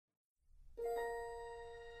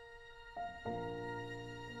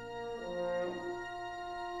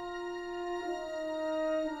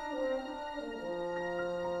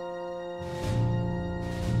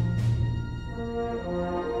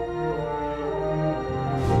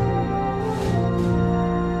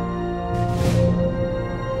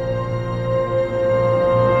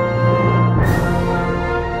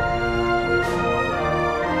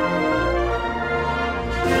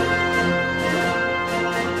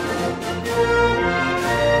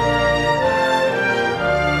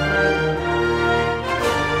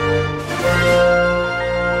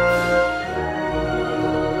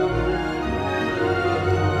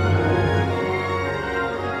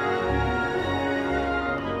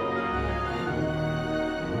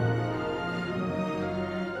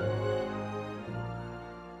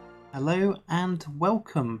Hello and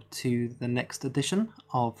welcome to the next edition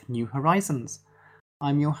of New Horizons.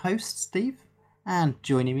 I'm your host, Steve, and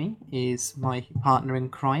joining me is my partner in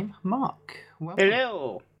crime, Mark. Welcome.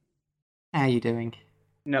 Hello. How are you doing?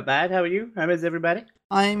 Not bad. How are you? How is everybody?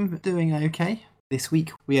 I'm doing okay. This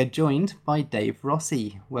week we are joined by Dave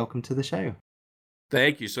Rossi. Welcome to the show.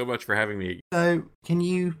 Thank you so much for having me. So, can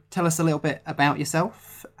you tell us a little bit about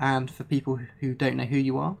yourself? And for people who don't know who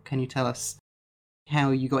you are, can you tell us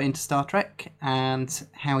how you got into Star Trek and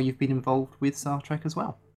how you've been involved with Star Trek as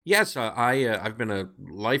well? Yes, I've been a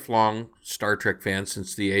lifelong Star Trek fan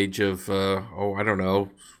since the age of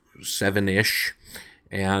 7-ish,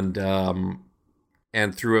 and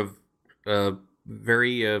through a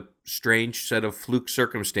very strange set of fluke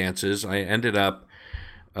circumstances, I ended up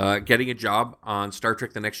getting a job on Star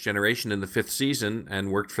Trek: The Next Generation in the 5th season, and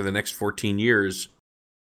worked for the next 14 years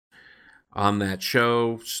on that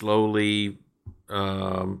show, slowly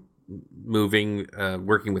working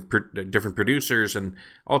with different producers, and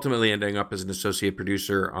ultimately ending up as an associate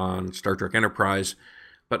producer on Star Trek Enterprise.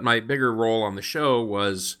 But my bigger role on the show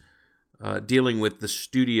was dealing with the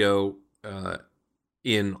studio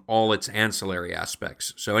in all its ancillary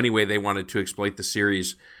aspects. So anyway, they wanted to exploit the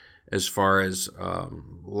series as far as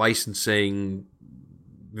licensing,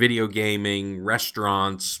 video gaming,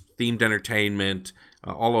 restaurants, themed entertainment,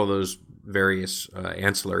 all of those various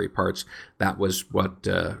ancillary parts. That was what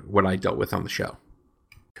I dealt with on the show.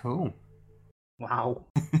 Cool. Wow.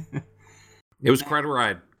 It was quite a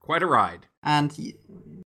ride. And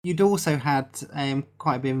you'd also had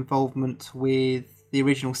quite a bit of involvement with the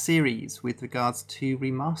original series with regards to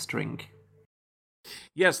remastering.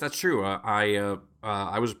 Yes, that's true. I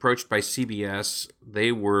was approached by CBS.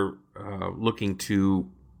 They were looking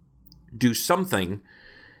to do something.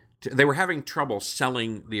 They were having trouble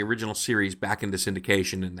selling the original series back into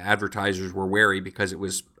syndication, and the advertisers were wary because it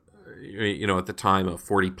was, at the time, a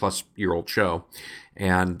 40-plus-year-old show.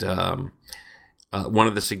 And one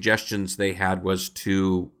of the suggestions they had was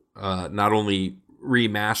to not only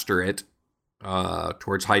remaster it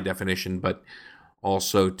towards high definition, but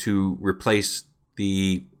also to replace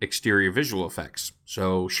the exterior visual effects,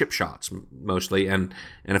 so ship shots mostly, and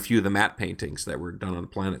a few of the matte paintings that were done on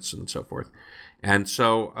planets and so forth. And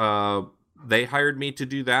so they hired me to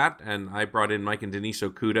do that, and I brought in Mike and Denise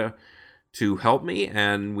Okuda to help me,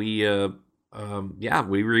 and we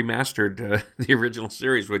remastered the original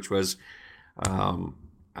series, which was, as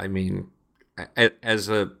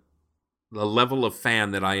the level of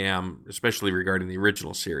fan that I am, especially regarding the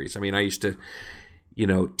original series. I mean, I used to,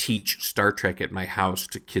 teach Star Trek at my house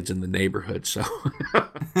to kids in the neighborhood. So,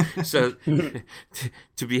 so to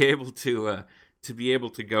be able to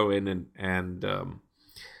go in and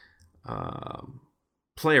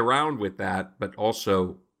play around with that, but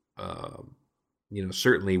also,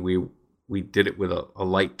 certainly we did it with a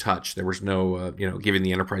light touch. There was no, giving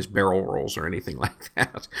the Enterprise barrel rolls or anything like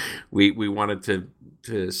that. We wanted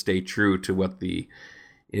to stay true to what the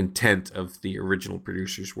intent of the original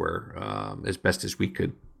producers were, as best as we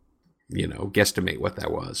could, guesstimate what that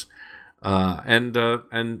was. And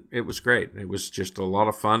it was great. It was just a lot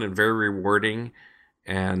of fun and very rewarding,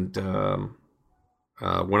 and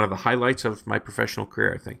one of the highlights of my professional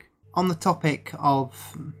career, I think. On the topic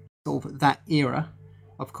of sort of that era,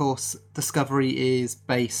 of course, Discovery is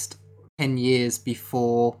based 10 years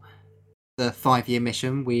before the 5-year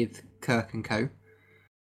mission with Kirk and co.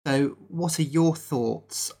 So what are your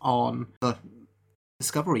thoughts on the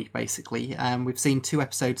Discovery, basically? We've seen 2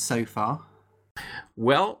 episodes so far.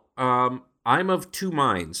 Well, I'm of two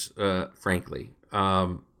minds, frankly.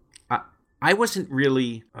 I wasn't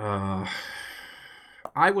really... I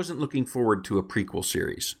wasn't looking forward to a prequel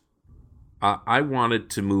series. I wanted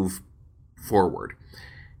to move forward.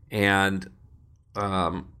 And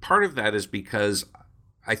part of that is because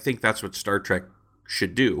I think that's what Star Trek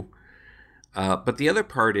should do. But the other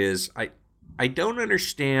part is I don't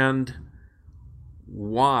understand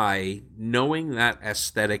why, knowing that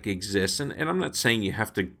aesthetic exists, and I'm not saying you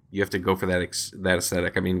have to go for that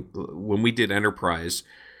aesthetic. I mean, when we did Enterprise,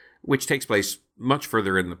 which takes place much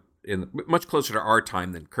further in much closer to our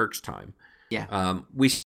time than Kirk's time,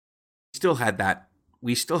 we still had that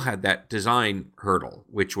design hurdle,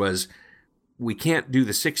 which was we can't do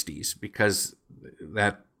the 60s because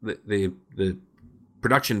that the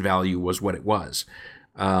production value was what it was.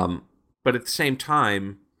 But at the same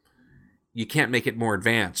time, you can't make it more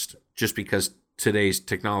advanced just because today's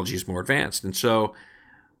technology is more advanced. And so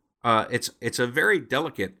it's a very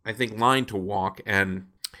delicate, I think, line to walk. And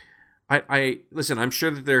I listen, I'm sure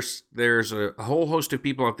that there's a whole host of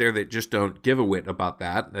people out there that just don't give a whit about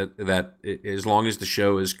that as long as the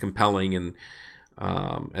show is compelling and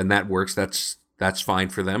and that works. That's fine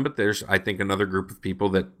for them. But there's, I think, another group of people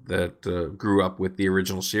that grew up with the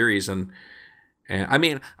original series, and I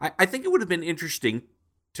mean, I think it would have been interesting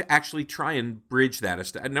to actually try and bridge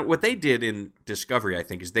that. And what they did in Discovery, I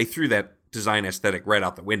think, is they threw that design aesthetic right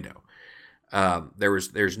out the window.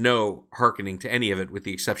 There's no hearkening to any of it, with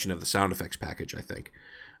the exception of the sound effects package, I think.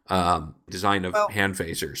 Design of hand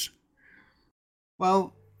phasers.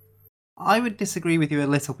 Well, I would disagree with you a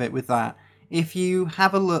little bit with that. If you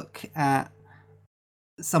have a look at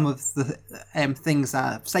some of the things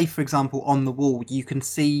that, say, for example, on the wall, you can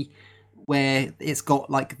see where it's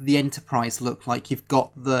got like the Enterprise look. Like you've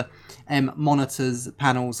got the monitors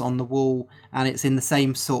panels on the wall, and it's in the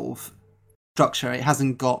same sort of structure. It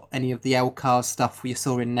hasn't got any of the LCAR stuff we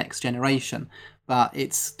saw in Next Generation, but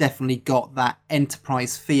it's definitely got that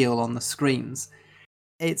Enterprise feel on the screens.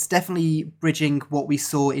 It's definitely bridging what we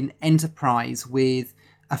saw in Enterprise with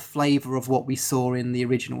a flavour of what we saw in the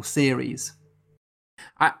original series.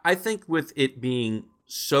 I think with it being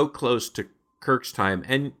so close to Kirk's time,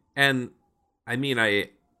 and I mean,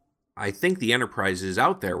 I think the Enterprise is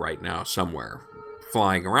out there right now somewhere,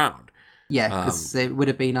 flying around. Yeah, because it would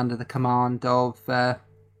have been under the command of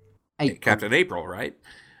April. Captain April, right?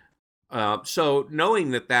 So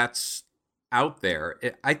knowing that that's out there,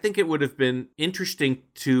 I think it would have been interesting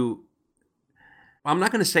to, I'm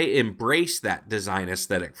not going to say embrace that design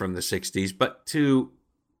aesthetic from the 60s, but to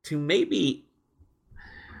maybe,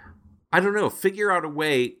 I don't know, figure out a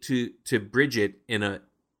way to bridge it in a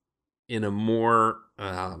more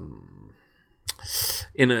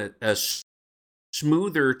in a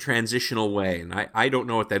smoother transitional way. And I don't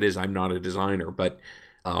know what that is. I'm not a designer, but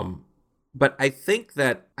I think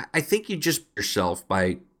you just yourself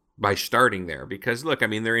by starting there, because look, I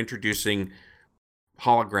mean, they're introducing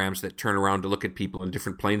holograms that turn around to look at people in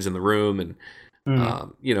different planes in the room, and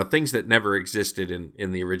things that never existed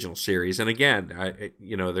in the original series. And again,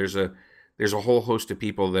 there's a whole host of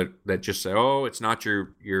people that just say, oh, it's not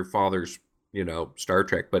your father's Star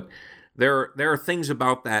Trek, but there are things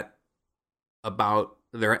about that, about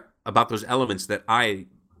those elements that I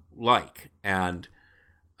like, and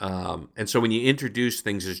so when you introduce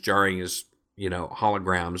things as jarring as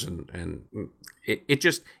holograms, and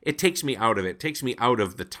it takes me out of it. It takes me out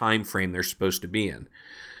of the time frame they're supposed to be in.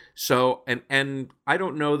 So, and I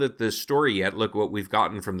don't know that the story yet. Look what we've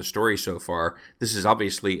gotten from the story so far. This is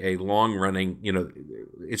obviously a long running,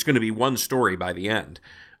 it's going to be one story by the end.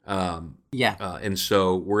 And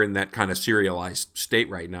so we're in that kind of serialized state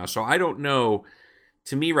right now. So I don't know,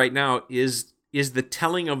 to me right now, is the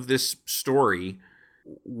telling of this story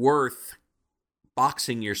worth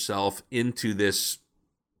boxing yourself into this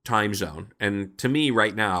time zone? And to me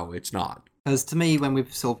right now, it's not. Because to me, when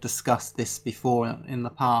we've sort of discussed this before in the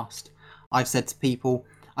past, I've said to people,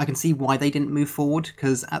 I can see why they didn't move forward,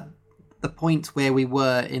 because at the point where we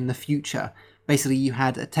were in the future, basically you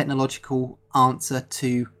had a technological answer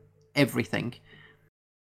to everything.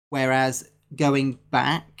 Whereas going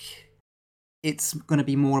back, it's going to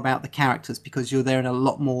be more about the characters, because you're there and a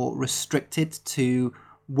lot more restricted to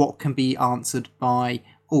what can be answered by,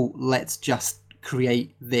 oh, let's just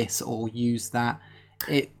create this or use that.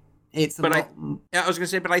 It's a lot... I was going to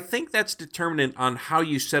say, but I think that's determinant on how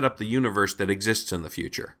you set up the universe that exists in the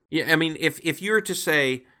future. Yeah, I mean, if you were to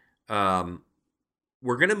say, we're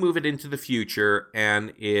going to move it into the future,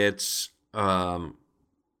 and it's and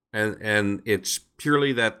it's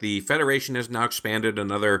purely that the Federation has now expanded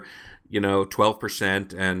another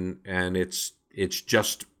 12%, and it's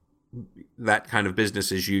just that kind of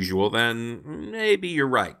business as usual, then maybe you're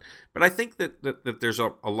right. But I think that there's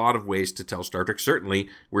a lot of ways to tell Star Trek. Certainly,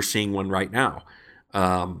 we're seeing one right now,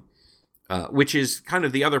 which is kind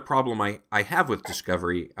of the other problem I have with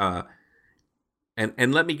Discovery.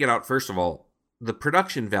 And let me get out, first of all, the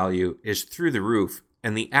production value is through the roof,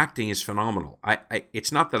 and the acting is phenomenal.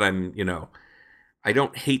 It's not that I'm, I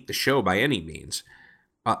don't hate the show by any means,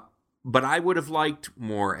 but I would have liked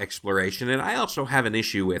more exploration. And I also have an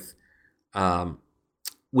issue with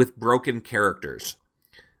broken characters.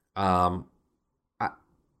 I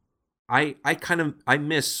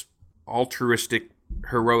miss altruistic,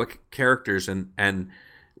 heroic characters, and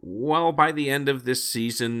while by the end of this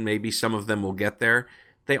season, maybe some of them will get there,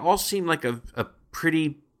 they all seem like a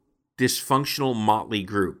pretty dysfunctional, motley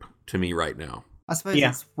group to me right now. I suppose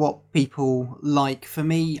it's what people like. For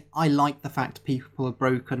me, I like the fact people are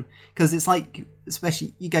broken, because it's like,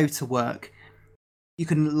 especially you go to work, you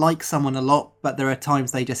can like someone a lot, but there are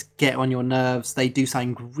times they just get on your nerves. They do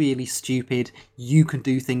something really stupid. You can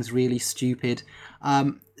do things really stupid.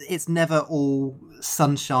 It's never all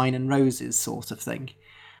sunshine and roses sort of thing.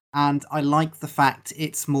 And I like the fact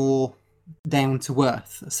it's more down to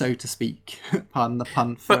earth, so to speak. Pardon the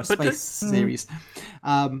pun for a space series.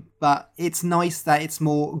 But it's nice that it's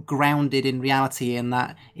more grounded in reality, in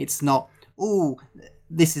that it's not, oh,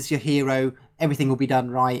 this is your hero, everything will be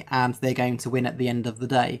done right, and they're going to win at the end of the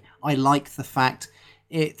day. I like the fact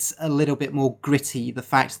it's a little bit more gritty, the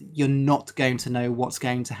fact that you're not going to know what's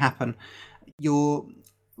going to happen. You're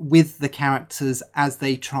with the characters as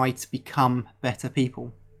they try to become better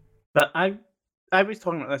people. But I was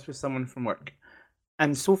talking about this with someone from work,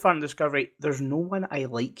 and so far in Discovery, there's no one I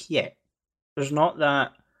like yet. There's not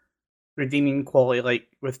that redeeming quality. Like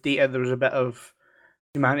with Data, there's a bit of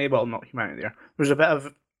humanity. Well, not humanity there. There's a bit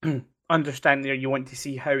of understanding there. You want to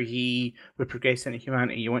see how he would progress into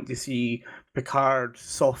humanity. You want to see Picard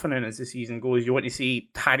softening as the season goes. You want to see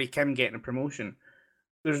Harry Kim getting a promotion.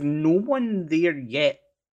 There's no one there yet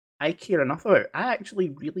I care enough about. I actually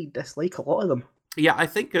really dislike a lot of them. Yeah, I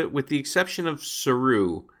think with the exception of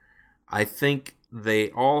Saru, I think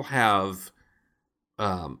they all have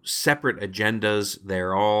separate agendas.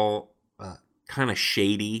 They're all kind of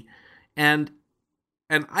shady, and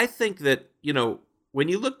I think that, you know, when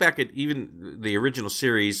you look back at even the original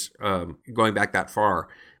series, going back that far,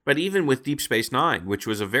 but even with Deep Space Nine, which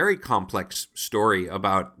was a very complex story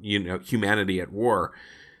about, you know, humanity at war,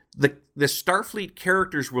 the Starfleet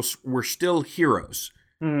characters were still heroes.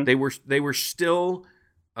 They were still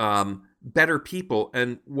better people,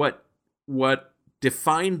 and what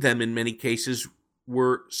defined them in many cases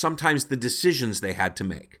were sometimes the decisions they had to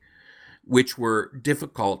make, which were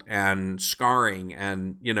difficult and scarring.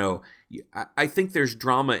 And, you know, I think there's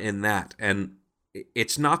drama in that, and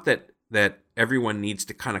it's not that everyone needs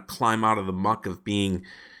to kind of climb out of the muck of being,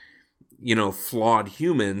 you know, flawed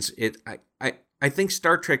humans. I think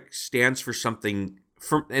Star Trek stands for something.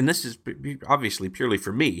 And this is obviously purely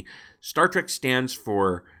for me, Star Trek stands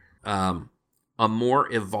for a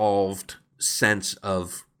more evolved sense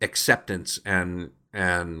of acceptance and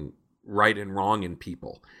right and wrong in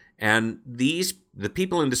people. And the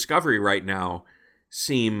people in Discovery right now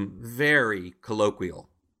seem very colloquial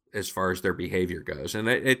as far as their behavior goes, and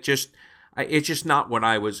it's just not what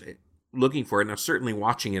I was looking for. And now, certainly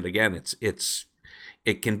watching it again,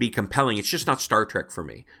 it can be compelling. It's just not Star Trek for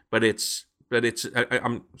me, but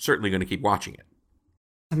I'm certainly going to keep watching it.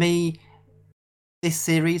 To me, this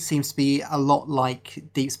series seems to be a lot like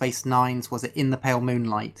Deep Space Nine's Was It In the Pale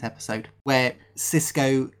Moonlight episode, where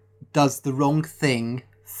Sisko does the wrong thing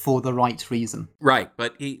for the right reason. Right,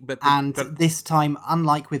 but this time,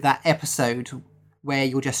 unlike with that episode where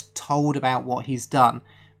you're just told about what he's done,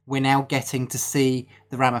 we're now getting to see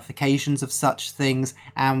the ramifications of such things,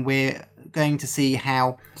 and we're going to see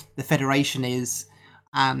how the Federation is,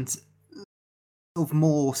 and sort of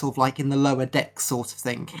more sort of like in the lower deck sort of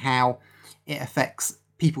thing, how it affects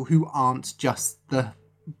people who aren't just the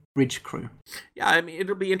bridge crew. Yeah, I mean,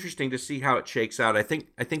 it'll be interesting to see how it shakes out. I think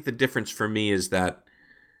the difference for me is that,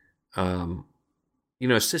 you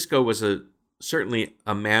know, Sisko was certainly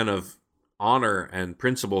a man of honor and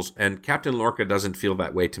principles, and Captain Lorca doesn't feel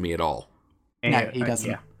that way to me at all. No, he doesn't.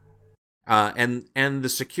 Yeah. And the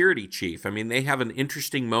security chief, I mean, they have an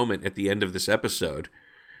interesting moment at the end of this episode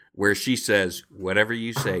where she says, "Whatever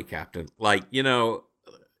you say, Captain." Like, you know,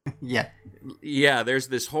 yeah, there's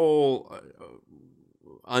this whole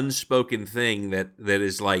unspoken thing that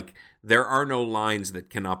is like, there are no lines that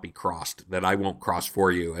cannot be crossed that I won't cross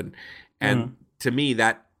for you. And to me,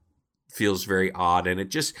 that feels very odd, and it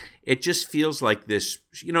just feels like this,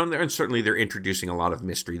 you know. And certainly they're introducing a lot of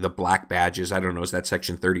mystery. The black badges, I don't know, is that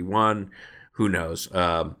Section 31? Who knows?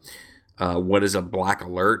 What is a black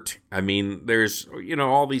alert? I mean, there's, you know,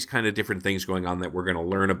 all these kind of different things going on that we're going to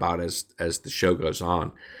learn about as the show goes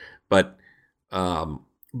on. But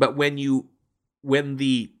when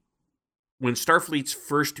Starfleet's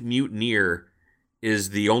first mutineer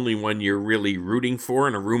is the only one you're really rooting for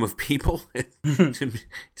in a room of people,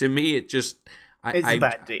 to me, it just it's a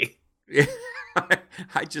bad day.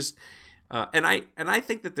 I just and I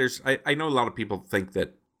think that there's, I know a lot of people think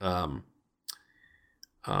that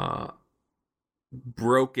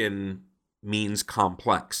broken means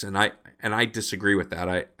complex, and I disagree with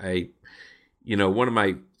that. I you know, one of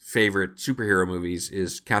my favorite superhero movies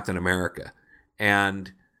is Captain America,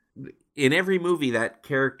 and in every movie that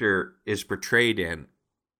character is portrayed in,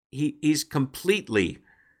 he's completely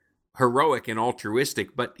heroic and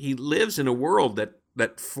altruistic, but he lives in a world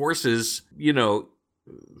that forces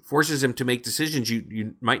him to make decisions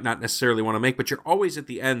you might not necessarily want to make, but you're always at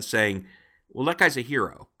the end saying, well, that guy's a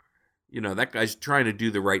hero. You know, that guy's trying to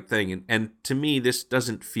do the right thing. And to me, this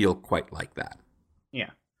doesn't feel quite like that. Yeah.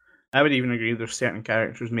 I would even agree there's certain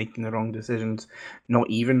characters making the wrong decisions, not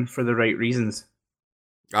even for the right reasons.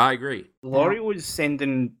 I agree. Laurie was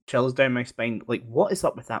sending chills down my spine. Like, what is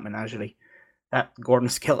up with that menagerie? That Gordon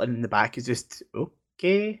skeleton in the back is just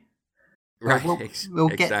okay. Right. We'll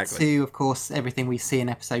get Exactly. to, of course, everything we see in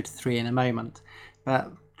episode 3 in a moment.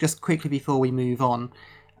 But just quickly before we move on,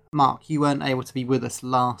 Mark, you weren't able to be with us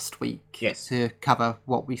last week Yes. to cover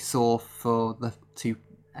what we saw for the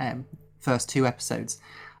first two episodes.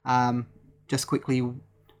 Just quickly,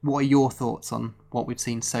 what are your thoughts on what we've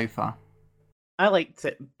seen so far? I liked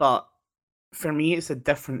it, but for me, it's a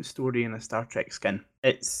different story in a Star Trek skin.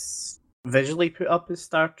 It's visually put up as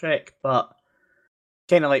Star Trek, but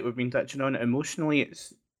kind of like we've been touching on, emotionally,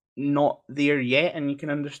 it's not there yet, and you can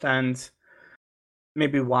understand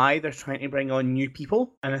maybe why they're trying to bring on new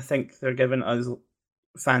people. And I think they're giving us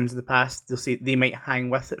fans of the past, they'll say they might hang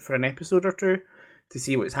with it for an episode or two to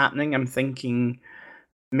see what's happening. I'm thinking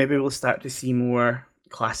maybe we'll start to see more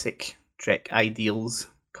classic Trek ideals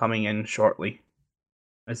coming in shortly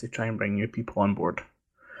as they try and bring new people on board.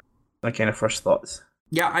 My kind of first thoughts.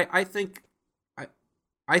 Yeah, I think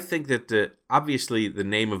that obviously the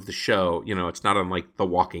name of the show, it's not unlike The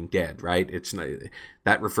Walking Dead, right? It's not,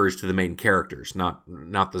 that refers to the main characters, not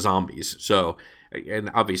the zombies. So,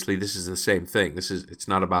 and obviously this is the same thing. It's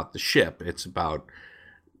not about the ship. It's about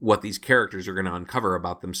what these characters are going to uncover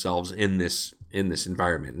about themselves in this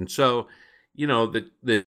environment. And so,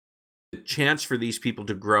 the chance for these people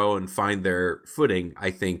to grow and find their footing,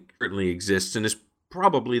 I think, certainly exists and is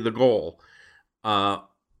probably the goal. But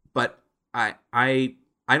I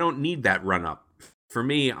don't need that run up. For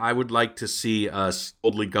me, I would like to see us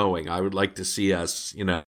boldly going. I would like to see us,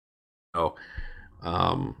 I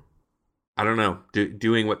don't know,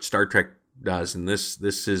 doing what Star Trek does. And this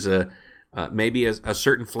is maybe a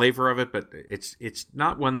certain flavor of it, but it's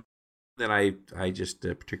not one that I just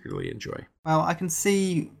particularly enjoy. Well, I can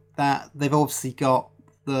see that they've obviously got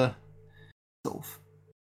the sort of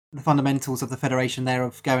the fundamentals of the Federation there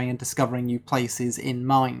of going and discovering new places in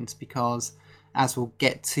mind, because as we'll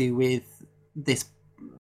get to with this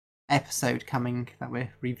episode coming that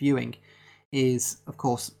we're reviewing, is of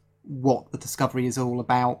course what the Discovery is all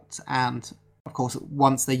about, and of course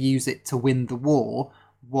once they use it to win the war,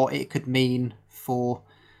 what it could mean for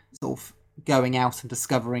sort of going out and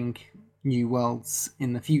discovering new worlds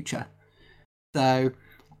in the future. So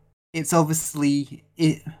it's obviously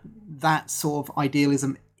that sort of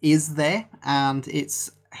idealism is there, and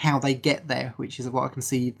it's how they get there, which is what I can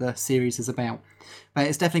see the series is about. But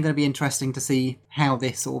it's definitely going to be interesting to see how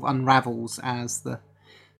this sort of unravels as the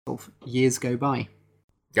sort of years go by.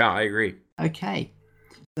 Yeah, I agree. Okay,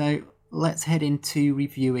 so let's head into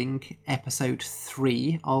reviewing episode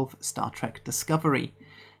 3 of Star Trek Discovery.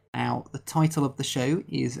 Now, the title of the show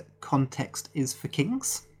is Context is for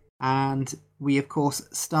Kings, and we of course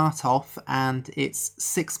start off, and it's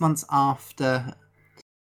 6 months after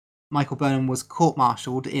Michael Burnham was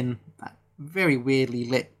court-martialed in that very weirdly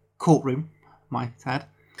lit courtroom, might add.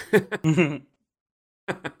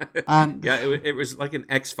 And yeah, it was like an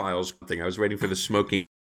X-Files thing. I was waiting for the smoking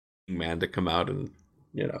man to come out and,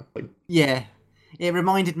 yeah, it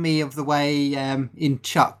reminded me of the way in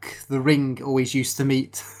Chuck, the Ring always used to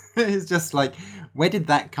meet. It's just like, where did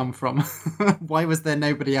that come from? Why was there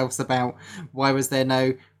nobody else about? Why was there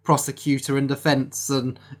no prosecutor and defense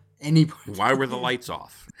and anybody? Why were the lights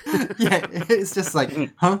off? Yeah, it's just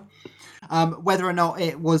like, huh? Whether or not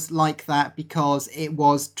it was like that because it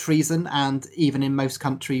was treason, and even in most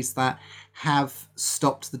countries that have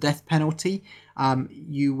stopped the death penalty,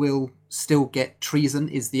 you will still get treason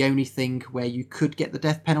is the only thing where you could get the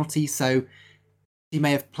death penalty. So she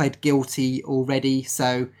may have pled guilty already,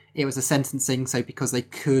 so it was a sentencing. So because they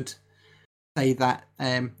could say that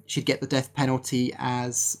she'd get the death penalty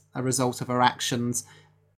as a result of her actions,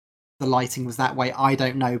 the lighting was that way. I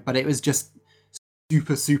don't know, but it was just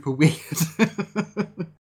super weird.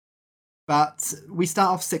 But we start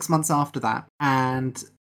off 6 months after that, and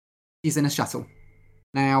she's in a shuttle.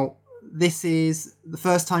 Now, this is the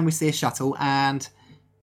first time we see a shuttle, and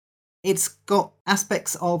it's got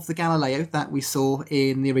aspects of the Galileo that we saw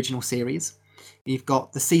in the original series. You've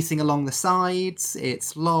got the seating along the sides,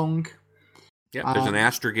 it's long. Yeah, there's an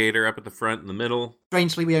astrogator up at the front in the middle.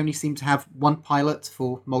 Strangely, we only seem to have one pilot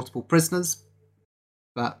for multiple prisoners,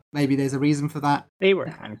 but maybe there's a reason for that. They were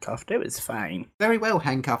handcuffed, it was fine. Very well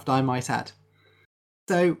handcuffed, I might add.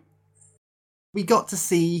 So we got to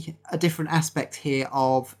see a different aspect here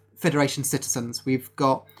of Federation citizens. We've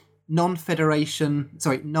got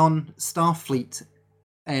non-Starfleet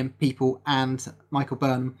people and Michael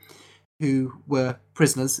Burnham who were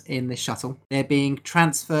prisoners in this shuttle. They're being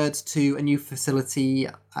transferred to a new facility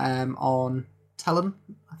on Talon,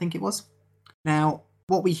 I think it was. Now,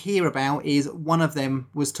 what we hear about is one of them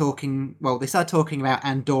was talking. Well, they started talking about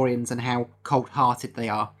Andorians and how cold-hearted they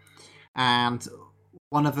are, and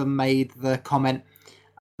one of them made the comment,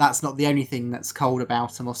 "That's not the only thing that's cold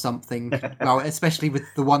about them," or something. Well, especially with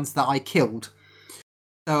the ones that I killed.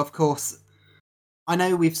 So, of course, I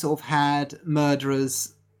know we've sort of had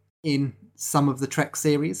murderers in some of the Trek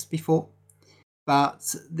series before,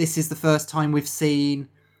 but this is the first time we've seen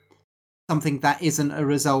something that isn't a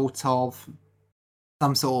result of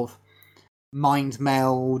some sort of mind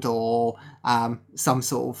meld or some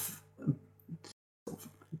sort of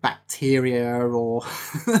bacteria or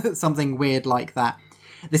something weird like that.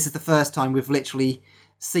 This is the first time we've literally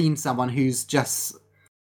seen someone who's just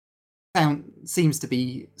seems to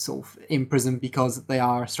be sort of in prison because they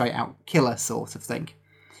are a straight out killer sort of thing.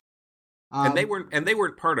 And they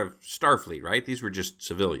weren't part of Starfleet, right? These were just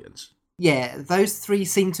civilians. Yeah, those three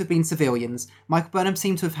seem to have been civilians. Michael Burnham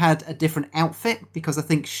seemed to have had a different outfit because I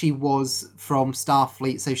think she was from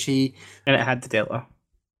Starfleet, so she... And it had the Delta.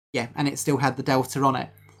 Yeah, and it still had the Delta on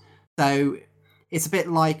it. So it's a bit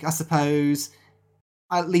like, I suppose,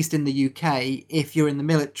 at least in the UK, if you're in the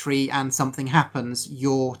military and something happens,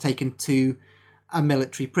 you're taken to a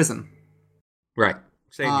military prison. Right.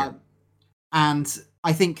 Same here. And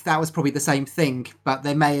I think that was probably the same thing, but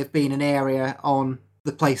there may have been an area on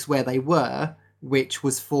the place where they were, which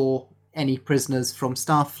was for any prisoners from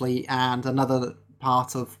Starfleet, and another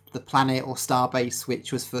part of the planet or starbase,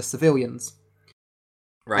 which was for civilians.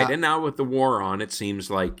 Right, and now with the war on, it seems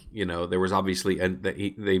like, there was obviously, and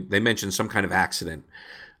they mentioned some kind of accident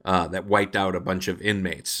that wiped out a bunch of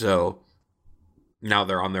inmates. So now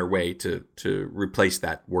they're on their way to replace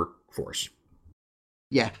that workforce.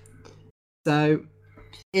 Yeah. So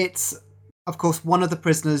it's, of course, one of the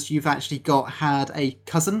prisoners you've actually got had a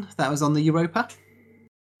cousin that was on the Europa.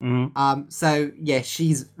 Mm-hmm. So, yeah,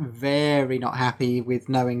 she's very not happy with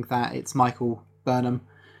knowing that it's Michael Burnham.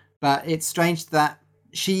 But it's strange that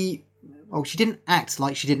she didn't act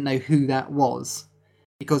like she didn't know who that was,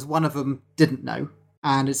 because one of them didn't know.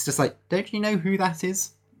 And it's just like, don't you know who that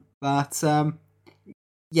is? But,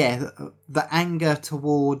 yeah, the anger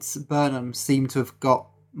towards Burnham seemed to have got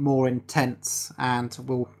more intense, and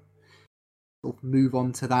we'll sort of move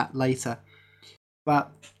on to that later. But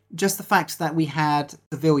just the fact that we had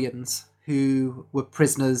civilians who were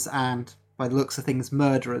prisoners and, by the looks of things,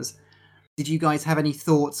 murderers, did you guys have any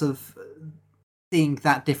thoughts of seeing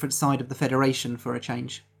that different side of the Federation for a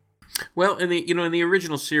change? Well, in the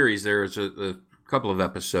original series, there's a couple of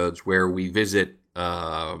episodes where we visit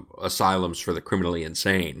asylums for the criminally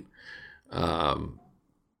insane.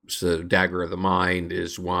 So Dagger of the Mind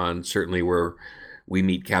is one. Certainly, where we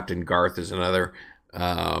meet Captain Garth is another.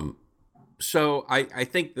 So I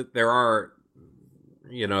think that there are,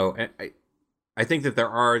 I think that there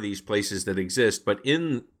are these places that exist, but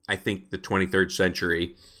in, I think, the 23rd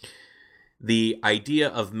century, the idea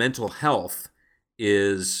of mental health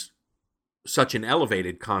is such an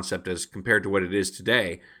elevated concept as compared to what it is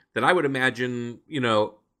today that I would imagine,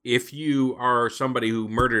 if you are somebody who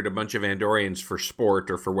murdered a bunch of Andorians for sport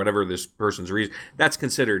or for whatever this person's reason, that's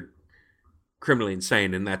considered criminally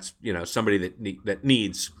insane, and that's somebody that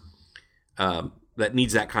needs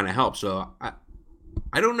that kind of help. So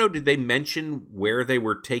I don't know. Did they mention where they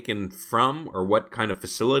were taken from or what kind of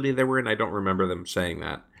facility they were in? I don't remember them saying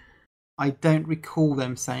that. I don't recall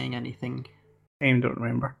them saying anything. I don't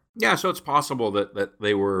remember. Yeah, so it's possible that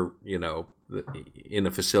they were in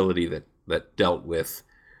a facility that dealt with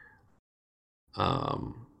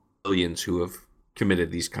civilians who have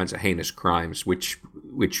committed these kinds of heinous crimes, which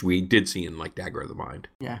we did see in like Dagger of the Mind.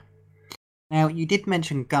 Yeah. Now, you did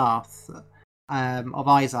mention Garth of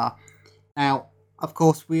Izar. Now, of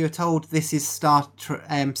course, we were told this is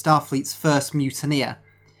Starfleet's first mutineer,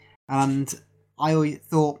 and I always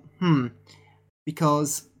thought,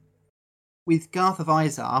 because with Garth of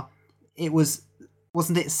Izar,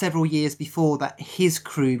 wasn't it several years before that his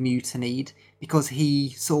crew mutinied because he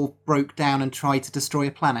sort of broke down and tried to destroy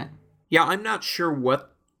a planet? Yeah, I'm not sure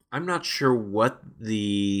what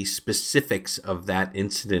the specifics of that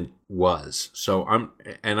incident was. So I'm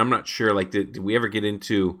not sure. Like, did we ever get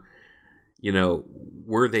into,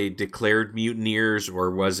 were they declared mutineers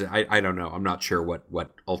or was it? I don't know. I'm not sure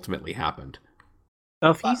what ultimately happened.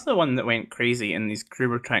 Well, if he's the one that went crazy and these crew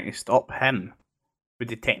were trying to stop him, would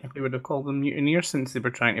they technically would have called them mutineers since they were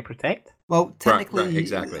trying to protect? Well, technically, right,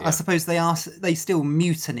 exactly. Yeah. I suppose they still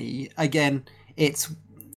mutiny. Again, it's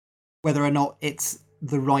whether or not it's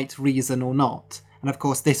the right reason or not. And of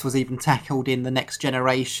course, this was even tackled in The Next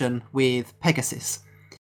Generation with Pegasus.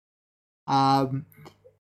 And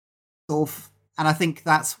I think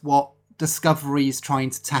that's what Discovery's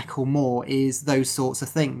trying to tackle more is those sorts of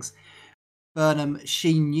things. Burnham,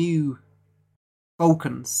 she knew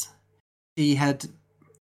Vulcans. She had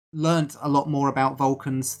learnt a lot more about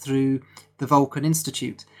Vulcans through the Vulcan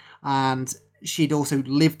Institute, and she'd also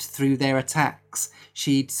lived through their attacks.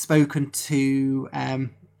 She'd spoken to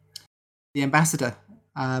the ambassador,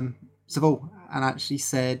 Savul, and actually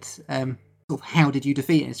said, sort of, how did you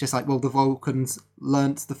defeat it? It's just like, well, the Vulcans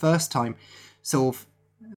learnt the first time, sort of,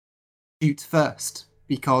 shoot first,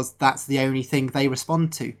 because that's the only thing they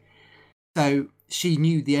respond to. So she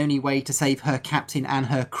knew the only way to save her captain and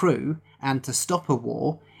her crew and to stop a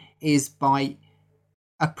war is by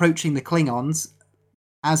approaching the Klingons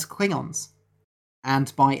as Klingons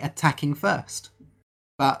and by attacking first.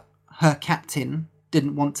 But her captain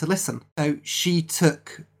didn't want to listen. So she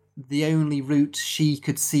took the only route she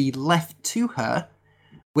could see left to her,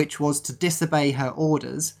 which was to disobey her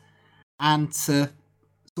orders and to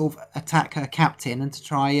sort of attack her captain and to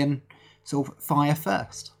try and sort of fire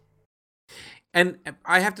first. And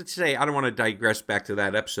I have to say, I don't want to digress back to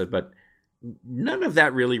that episode, but none of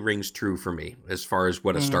that really rings true for me as far as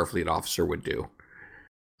what a Starfleet officer would do.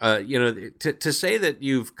 To say that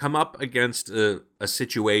you've come up against a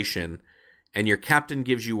situation and your captain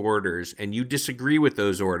gives you orders and you disagree with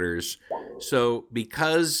those orders. So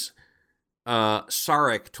because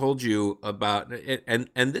Sarek told you about it, and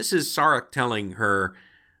this is Sarek telling her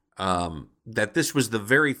that this was the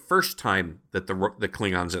very first time that the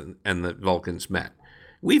Klingons and the Vulcans met.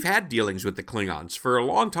 We've had dealings with the Klingons for a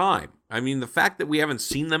long time. I mean, the fact that we haven't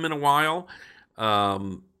seen them in a while,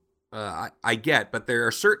 I get, but there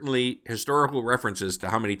are certainly historical references to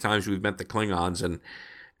how many times we've met the Klingons,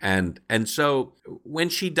 and so when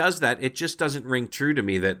she does that, it just doesn't ring true to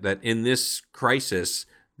me that in this crisis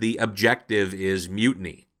the objective is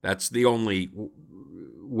mutiny. That's the only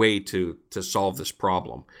way to solve this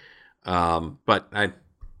problem. But I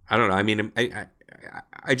don't know. I mean,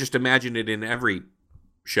 I just imagine it in every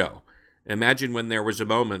show. Imagine when there was a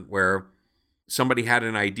moment where somebody had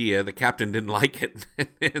an idea, the captain didn't like it,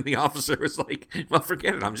 and the officer was like, well,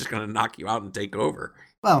 forget it, I'm just going to knock you out and take over.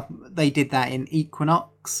 Well, they did that in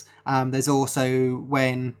Equinox. There's also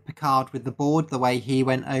when Picard with the board, the way he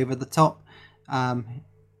went over the top,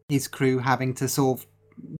 his crew having to sort of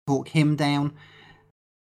talk him down.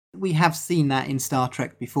 We have seen that in Star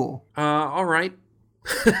Trek before. All right.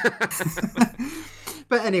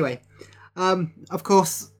 But anyway, of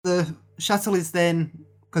course, the shuttle is then,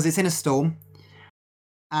 because it's in a storm,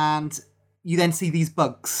 and you then see these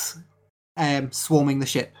bugs swarming the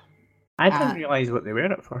ship. I didn't realise what they were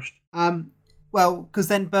at first. Well, because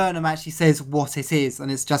then Burnham actually says what it is,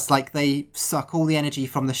 and it's just like they suck all the energy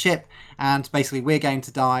from the ship, and basically we're going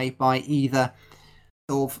to die by either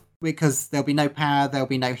sort of because there'll be no power, there'll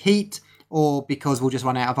be no heat, or because we'll just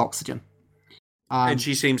run out of oxygen. And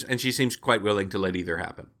she seems quite willing to let either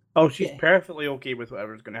happen. Oh, she's perfectly okay with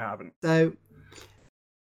whatever's going to happen. So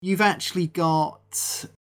you've actually got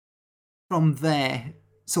from there,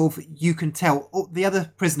 sort of, you can tell the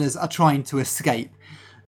other prisoners are trying to escape.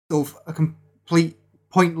 Sort of a complete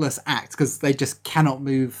pointless act because they just cannot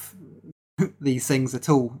move these things at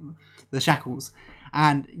all, the shackles.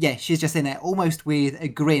 And yeah, she's just in there almost with a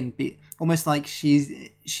grin, almost like she's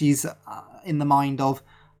in the mind of,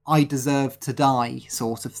 I deserve to die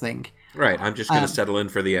sort of thing. Right, I'm just going to settle in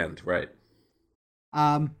for the end, right.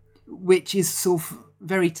 Which is sort of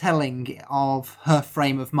very telling of her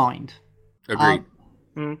frame of mind. Agreed.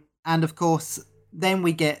 And of course, then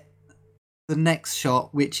we get the next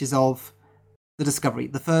shot, which is of the Discovery.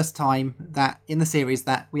 The first time that in the series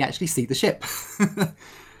that we actually see the ship.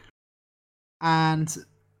 And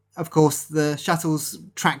of course, the shuttle's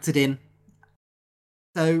tracked it in.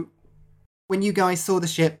 So when you guys saw the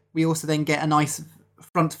ship, we also then get a nice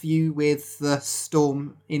front view with the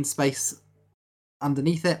storm in space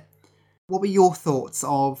underneath it. What were your thoughts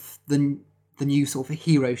of the new sort of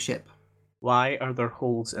hero ship? Why are there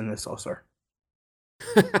holes in the saucer?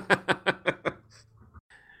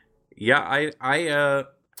 Yeah, I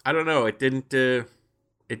don't know. It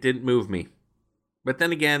didn't move me. But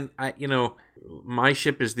then again, my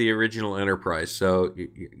ship is the original Enterprise, so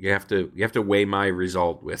you have to weigh my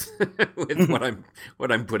result with with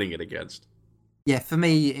what I'm putting it against. Yeah, for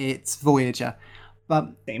me it's Voyager, but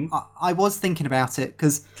I was thinking about it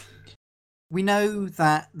because we know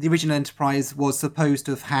that the original Enterprise was supposed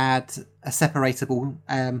to have had a separatable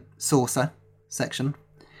saucer section,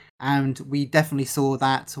 and we definitely saw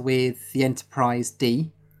that with the Enterprise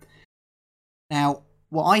D. Now,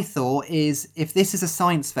 what I thought is, if this is a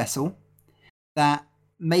science vessel, that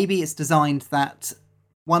maybe it's designed that,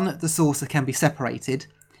 one, the saucer can be separated,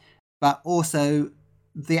 but also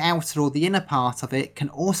the outer or the inner part of it can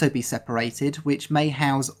also be separated, which may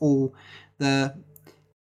house all the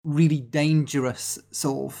really dangerous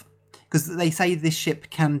sort of, because they say this ship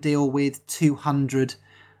can deal with 200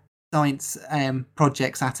 science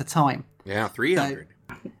projects at a time. Yeah, 300.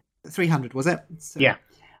 300 was it? So, Yeah.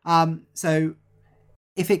 So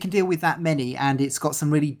if it can deal with that many and it's got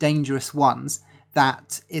some really dangerous ones,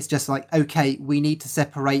 that it's just like, okay, we need to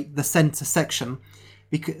separate the center section,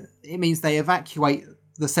 because it means they evacuate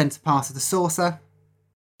the center part of the saucer.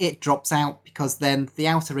 It drops out because then the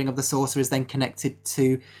outer ring of the saucer is then connected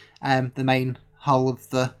to the main hull of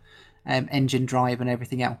the engine drive and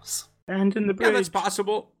everything else. And in the bridge. Yeah, that's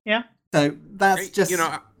possible. Yeah. So that's just, You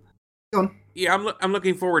know, go on. yeah, I'm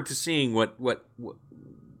looking forward to seeing what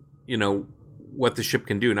you know, what the ship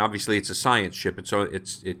can do. And obviously, it's a science ship, and so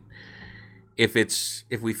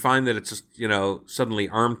if we find that it's, you know, suddenly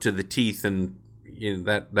armed to the teeth, and you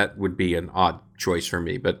know, that would be an odd choice for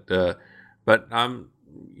me. But I'm,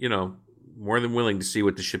 you know, more than willing to see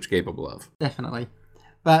what the ship's capable of. Definitely.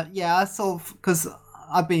 But yeah, I sort of, because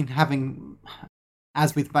I've been having,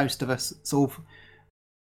 as with most of us, sort of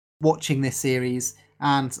watching this series,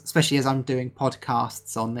 and especially as I'm doing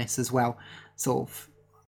podcasts on this as well, sort of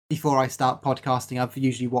before I start podcasting, I've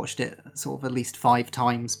usually watched it sort of at least 5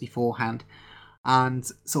 times beforehand. And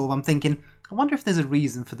sort of I'm thinking, I wonder if there's a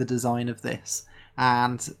reason for the design of this.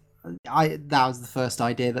 And that was the first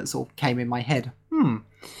idea that sort of came in my head.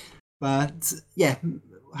 But yeah,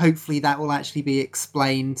 hopefully that will actually be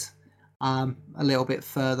explained a little bit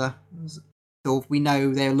further. Sort of, we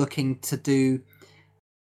know they're looking to do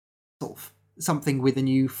sort of something with a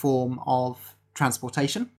new form of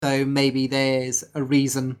transportation. So maybe there's a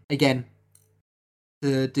reason, again,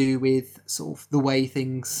 to do with sort of the way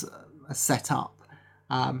things are set up.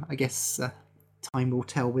 I guess time will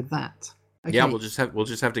tell with that. Okay. Yeah, we'll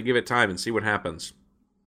just have to give it time and see what happens.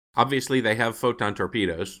 Obviously, they have photon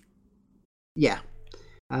torpedoes. Yeah.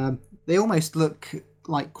 They almost look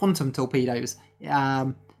like quantum torpedoes.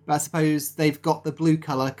 But I suppose they've got the blue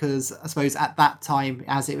colour because I suppose at that time,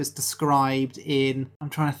 as it was described in, I'm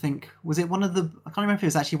trying to think, was it one of the, I can't remember if it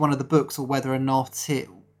was actually one of the books or whether or not it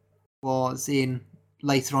was in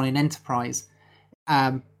later on in Enterprise.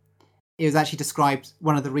 It was actually described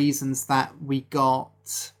one of the reasons that we got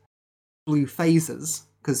blue phasers,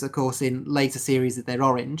 because of course in later series they're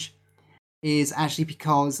orange, is actually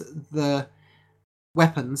because the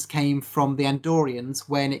weapons came from the Andorians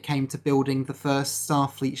when it came to building the first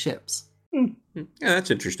Starfleet ships. Yeah,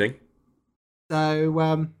 that's interesting.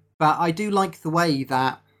 So, but I do like the way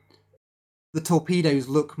that the torpedoes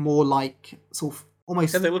look more like sort of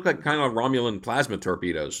almost... Yeah, they look like kind of Romulan plasma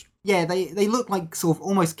torpedoes. Yeah, they look like sort of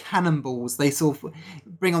almost cannonballs. They sort of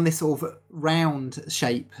bring on this sort of round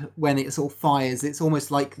shape when it sort of fires. It's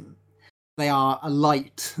almost like they are a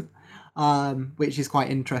light, which is quite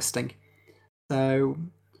interesting. So,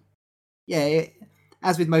 yeah,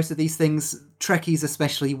 as with most of these things, Trekkies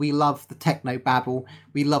especially, we love the techno-babble,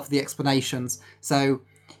 we love the explanations. So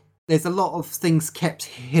there's a lot of things kept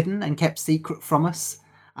hidden and kept secret from us,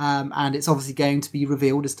 and it's obviously going to be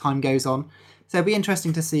revealed as time goes on. So it'll be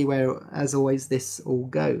interesting to see where, as always, this all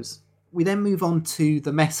goes. We then move on to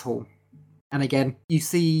the mess hall. And again, you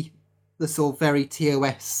see the sort of very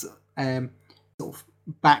TOS sort of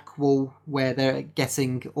back wall where they're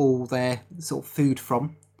getting all their sort of food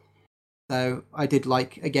from. So I did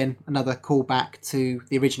like, again, another callback to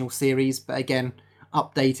the original series, but again,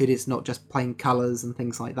 updated. It's not just plain colours and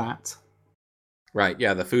things like that. Right,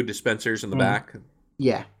 yeah, the food dispensers in the back.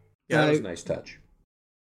 Yeah. Yeah, so, that was a nice touch.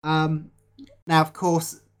 Now, of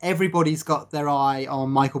course, everybody's got their eye on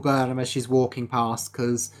Michael Burnham as she's walking past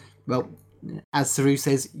because, well, as Saru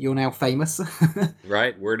says, you're now famous.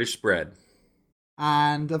 Right, word is spread.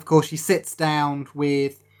 And, of course, she sits down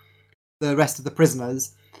with the rest of the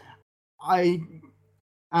prisoners. And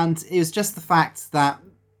it was just the fact that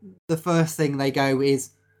the first thing they go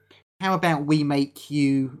is, how about we make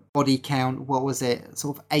you body count, what was it,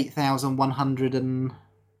 sort of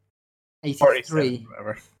 8,183?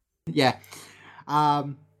 Whatever. Yeah.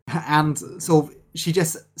 And sort of, she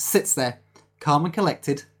just sits there, calm and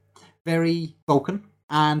collected, very Vulcan.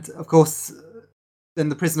 And, of course, then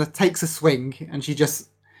the prisoner takes a swing and she just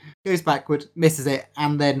goes backward, misses it,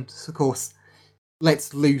 and then, of course,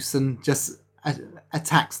 lets loose and just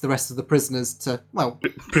attacks the rest of the prisoners to, well...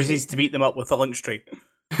 Proceeds to beat them up with a lunch tray.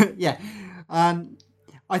 Yeah.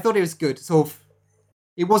 I thought it was good. Sort of,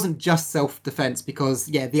 it wasn't just self-defense because,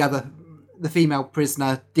 yeah, the female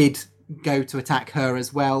prisoner did go to attack her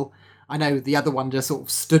as well. I know the other one just sort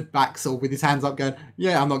of stood back sort of with his hands up going,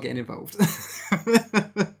 yeah, I'm not getting involved.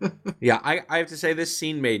 Yeah, I have to say this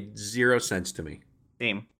scene made zero sense to me.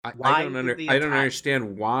 Same. I Why don't did they I don't attack?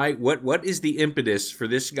 understand why. What is the impetus for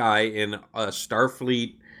this guy in a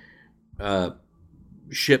Starfleet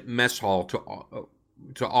ship mess hall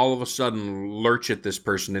to all of a sudden lurch at this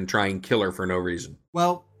person and try and kill her for no reason?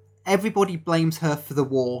 Well, everybody blames her for the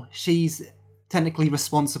war. She's technically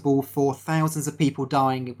responsible for thousands of people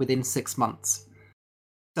dying within 6 months.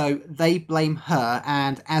 So they blame her,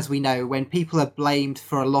 and as we know, when people are blamed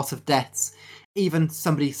for a lot of deaths, even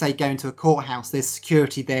somebody, say, going to a courthouse, there's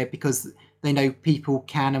security there because they know people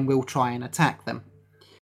can and will try and attack them.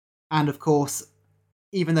 And of course,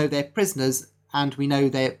 even though they're prisoners, and we know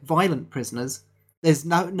they're violent prisoners, there's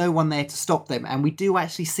no one there to stop them. And we do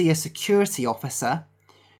actually see a security officer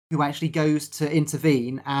who actually goes to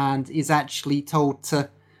intervene and is actually told to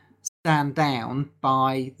stand down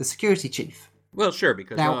by the security chief. Well, sure,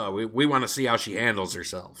 because Now- we want to see how she handles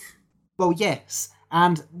herself. Well, yes,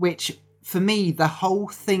 and which, for me, the whole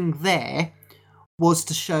thing there was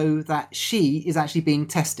to show that she is actually being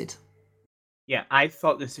tested. Yeah, I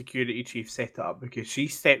thought the security chief set it up because she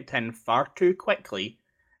stepped in far too quickly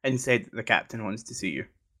and said the captain wants to see you.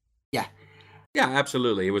 Yeah. Yeah,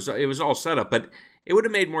 absolutely. It was all set up, but it would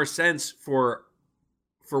have made more sense for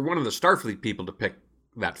one of the Starfleet people to pick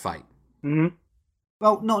that fight. Mm-hmm.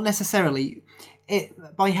 Well, not necessarily.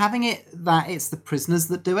 By having it that it's the prisoners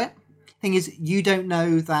that do it. Thing is, you don't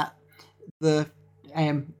know that the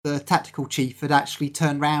tactical chief had actually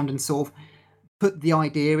turned round and sort of put the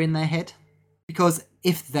idea in their head. Because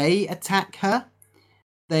if they attack her,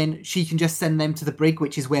 then she can just send them to the brig,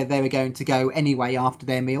 which is where they were going to go anyway after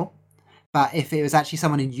their meal. But if it was actually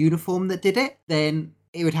someone in uniform that did it, then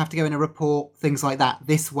it would have to go in a report, things like that.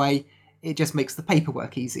 This way, it just makes the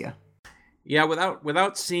paperwork easier. Yeah,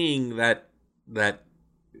 without seeing that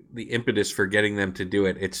the impetus for getting them to do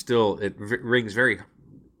it, it rings very.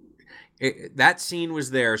 That scene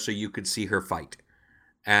was there so you could see her fight,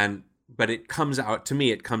 but it comes out to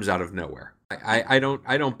me. It comes out of nowhere.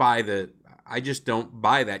 I just don't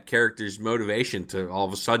buy that character's motivation to all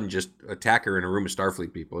of a sudden just attack her in a room of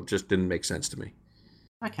Starfleet people. It just didn't make sense to me.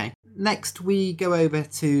 Okay. Next, we go over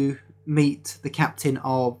to meet the captain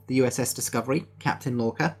of the USS Discovery, Captain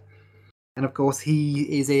Lorca. And of course,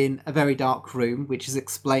 he is in a very dark room, which is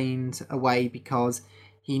explained away because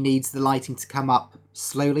he needs the lighting to come up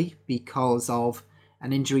slowly because of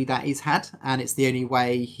an injury that he's had, and it's the only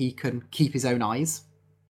way he can keep his own eyes.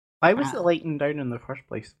 Why was the lighting down in the first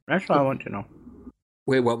place? That's what I want to know.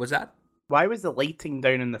 Wait, what was that? Why was the lighting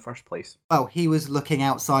down in the first place? Well, he was looking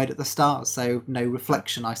outside at the stars, so no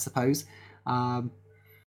reflection, I suppose.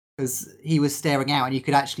 Because he was staring out and you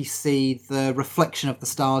could actually see the reflection of the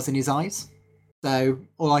stars in his eyes. So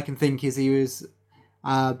all I can think is he was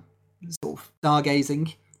sort of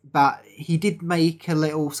stargazing. But he did make a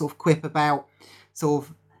little sort of quip about sort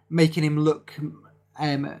of making him look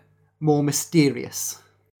more mysterious.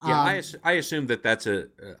 Yeah, I assume that that's a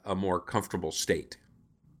more comfortable state.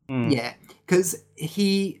 Yeah, because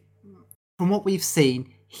he, from what we've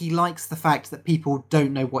seen, he likes the fact that people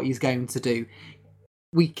don't know what he's going to do.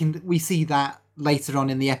 We see that later on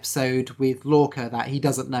in the episode with Lorca, that he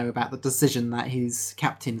doesn't know about the decision that his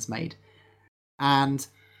captain's made. And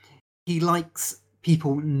he likes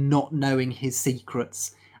people not knowing his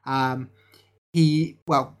secrets. Even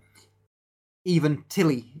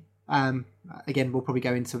Tilly, again, we'll probably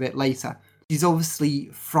go into a bit later, she's obviously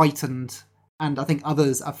frightened, and I think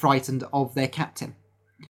others are frightened of their captain.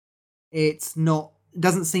 It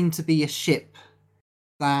doesn't seem to be a ship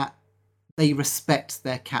that they respect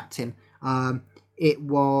their captain. It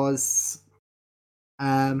was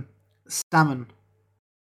Stammen,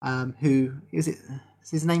 who is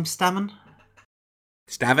his name Stammen?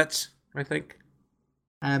 Stamets, I think.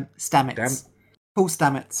 Stamets. Paul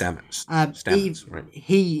Stamets. Stamets, right.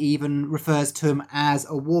 He even refers to him as a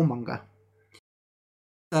warmonger.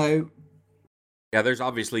 So yeah, there's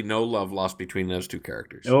obviously no love lost between those two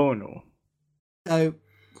characters. Oh no. So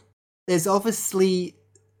there's obviously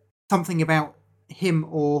something about him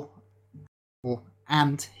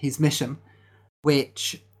and his mission,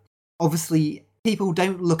 which obviously people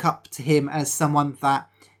don't look up to him as someone that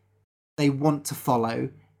they want to follow.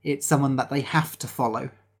 It's someone that they have to follow.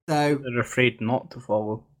 So they're afraid not to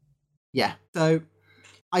follow. Yeah. So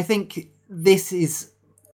I think this is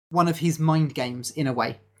one of his mind games in a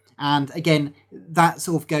way. And again, that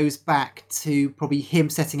sort of goes back to probably him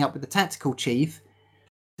setting up with the tactical chief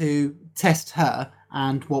to test her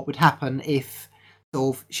and what would happen if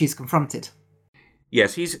sort of she's confronted.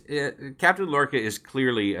 Yes, Captain Lorca is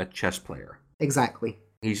clearly a chess player. Exactly.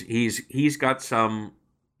 He's got some,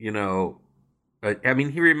 I mean,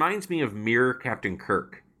 he reminds me of Mirror Captain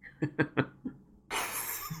Kirk.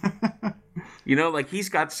 You know, like he's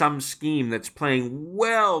got some scheme that's playing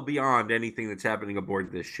well beyond anything that's happening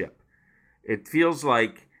aboard this ship. It feels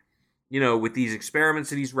like, you know, with these experiments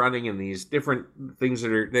that he's running and these different things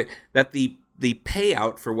that the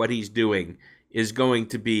payout for what he's doing is going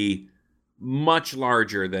to be much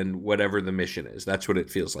larger than whatever the mission is. That's what it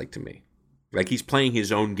feels like to me. Like he's playing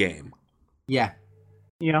his own game. Yeah.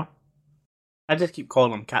 Yeah. I just keep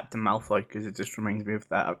calling him Captain Malfoy because it just reminds me of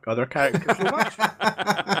that other character so much.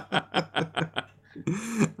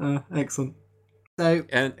 Excellent. So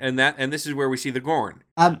and this is where we see the Gorn.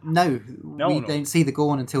 No, we don't see the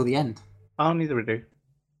Gorn until the end. Oh, neither we do.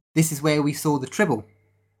 This is where we saw the Tribble.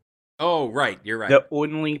 Oh, right, you're right. The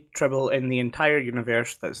only Tribble in the entire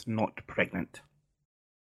universe that's not pregnant.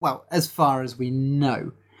 Well, as far as we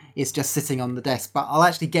know, it's just sitting on the desk, but I'll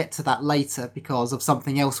actually get to that later because of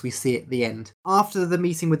something else we see at the end. After the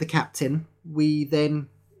meeting with the captain, we then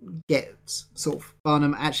get sort of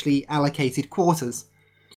Barnum actually allocated quarters.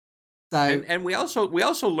 So, and we also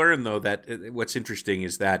learn though that what's interesting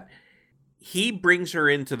is that he brings her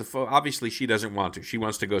into the obviously she doesn't want to. She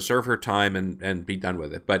wants to go serve her time and be done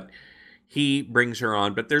with it. But he brings her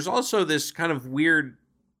on. But there's also this kind of weird,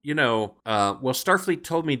 you know, well, Starfleet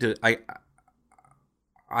told me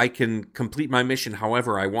I can complete my mission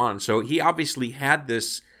however I want. So he obviously had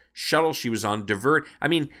this shuttle she was on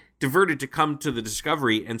diverted to come to the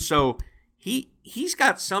Discovery, and so he's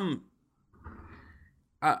got some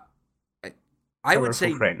I would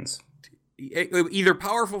say friends. Either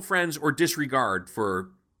powerful friends or disregard for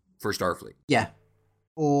Starfleet. Yeah,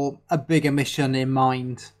 or a bigger mission in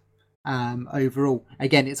mind. Overall,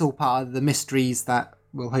 again, it's all part of the mysteries that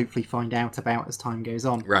we'll hopefully find out about as time goes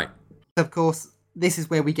on. Right. Of course, this is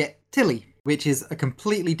where we get Tilly, which is a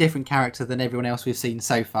completely different character than everyone else we've seen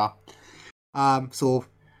so far. Sort of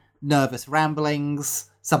nervous ramblings,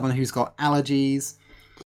 someone who's got allergies.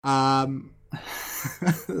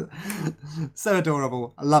 So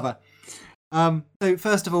adorable. I love her. So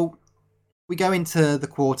first of all, we go into the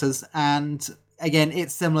quarters, and again,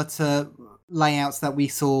 it's similar to layouts that we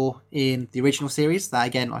saw in the original series. That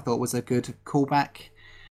again, I thought was a good callback.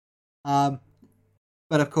 But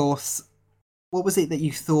of course, what was it that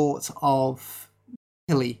you thought of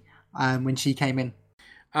Tilly when she came in?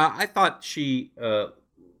 I thought she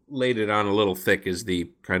laid it on a little thick as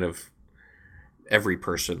the kind of every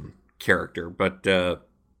person character, but I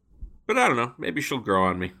don't know. Maybe she'll grow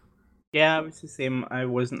on me. Yeah, it was the same. I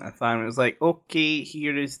wasn't a fan. It was like, okay,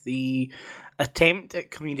 here is the attempt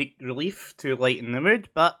at comedic relief to lighten the mood,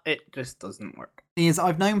 but it just doesn't work.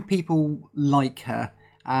 I've known people like her,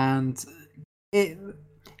 and it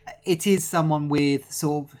is someone with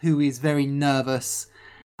sort of who is very nervous,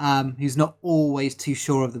 who's not always too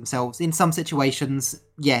sure of themselves. In some situations,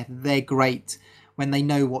 yeah, they're great when they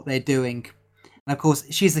know what they're doing. And of course,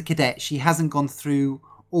 she's a cadet. She hasn't gone through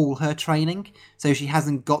all her training, so she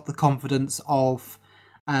hasn't got the confidence of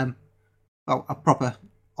a proper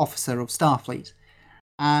officer of Starfleet.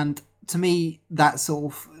 And to me, that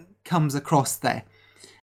sort of comes across there.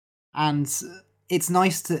 And it's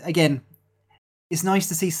nice to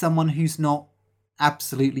see someone who's not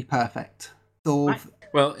absolutely perfect. Sort of.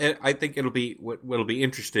 Well, I think it'll be what'll be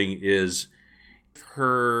interesting is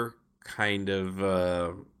her kind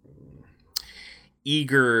of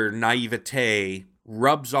eager naivete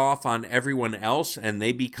rubs off on everyone else and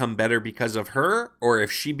they become better because of her, or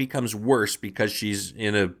if she becomes worse because she's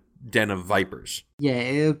in a den of vipers. Yeah,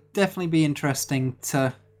 it'll definitely be interesting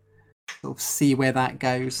to sort of see where that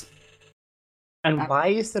goes. And why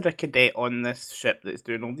is there a cadet on this ship that's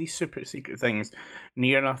doing all these super secret things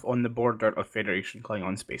near enough on the border of Federation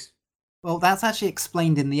Klingon space? Well, that's actually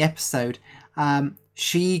explained in the episode.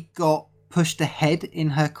 She got pushed ahead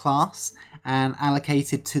in her class and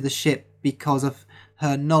allocated to the ship because of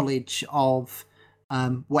her knowledge of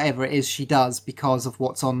whatever it is she does because of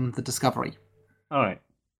what's on the Discovery. All right.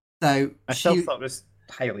 So I still thought it was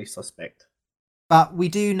highly suspect. But we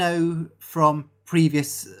do know from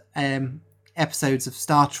previous episodes of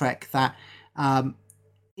Star Trek that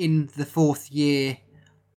in the 4th year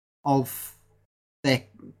of their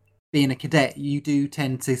being a cadet, you do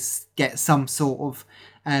tend to get some sort of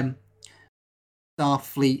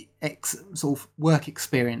Starfleet sort of work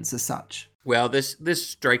experience as such. Well, this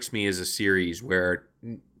strikes me as a series where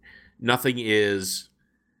nothing is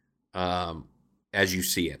as you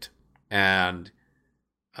see it, and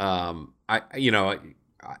I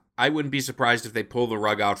wouldn't be surprised if they pull the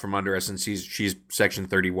rug out from under us and she's Section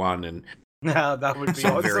 31 and that would be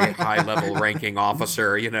some awesome. very high level ranking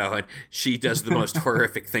officer, and she does the most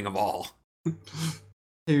horrific thing of all.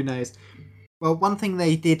 Who knows? Well, one thing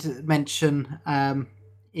they did mention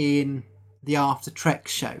in the After Trek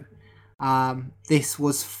show This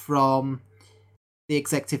was from the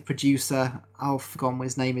executive producer. I've forgotten what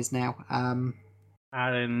his name is now.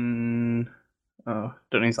 Aaron. Oh,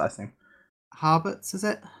 don't know his last name. Harberts, is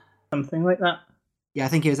it? Something like that. Yeah, I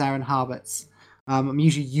think it was Aaron Harberts. I'm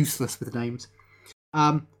usually useless with names.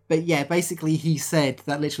 But yeah, basically he said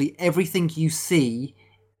that literally everything you see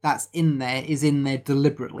that's in there is in there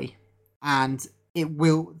deliberately. And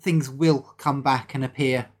things will come back and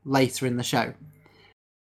appear later in the show.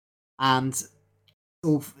 And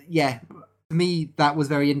sort of, yeah, to me that was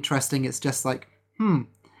very interesting. It's just like,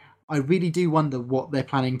 I really do wonder what they're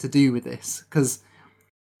planning to do with this, because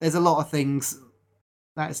there's a lot of things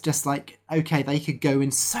that's just like, okay, they could go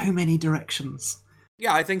in so many directions.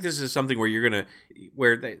 Yeah, I think this is something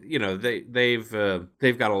where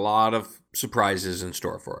they've got a lot of surprises in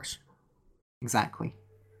store for us. Exactly.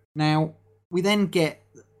 Now we then get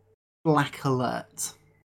Black Alert.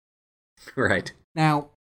 Right. Now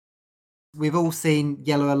we've all seen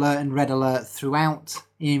Yellow Alert and Red Alert throughout.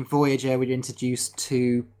 In Voyager, we're introduced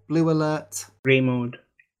to Blue Alert. Grey mode.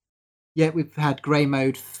 Yeah, we've had grey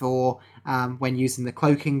mode for when using the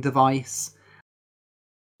cloaking device.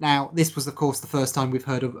 Now, this was, of course, the first time we've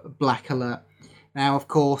heard of Black Alert. Now, of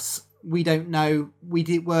course, we don't know.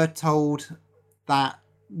 Were told that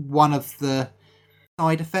one of the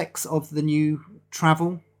side effects of the new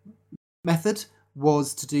travel method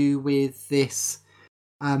was to do with this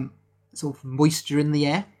sort of moisture in the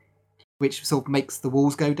air, which sort of makes the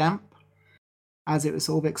walls go damp, as it was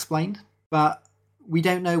sort of explained. But we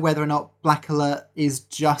don't know whether or not Black Alert is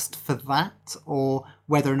just for that, or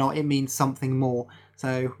whether or not it means something more.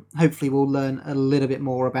 So hopefully we'll learn a little bit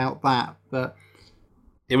more about that. But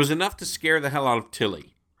it was enough to scare the hell out of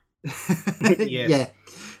Tilly. Yeah.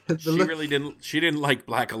 She didn't like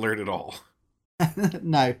Black Alert at all.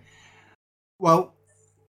 No. Well,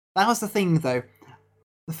 that was the thing, though.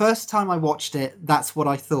 The first time I watched it, that's what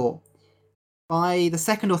I thought. By the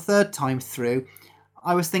second or third time through,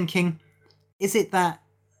 I was thinking, is it that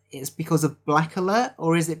it's because of Black Alert,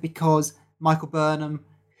 or is it because Michael Burnham,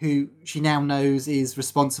 who she now knows is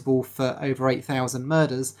responsible for over 8,000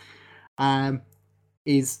 murders,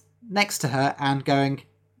 is next to her and going,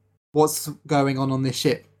 what's going on this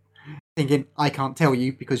ship? Thinking, I can't tell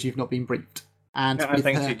you because you've not been briefed. And yeah, I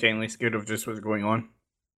think she's genuinely scared of just what's going on.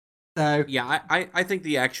 So yeah, I think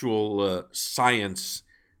the actual science,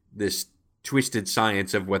 this twisted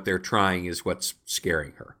science of what they're trying, is what's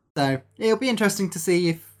scaring her. So it'll be interesting to see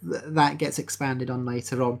if that gets expanded on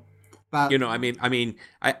later on. But I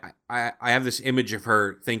have this image of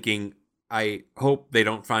her thinking, I hope they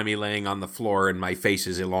don't find me laying on the floor and my face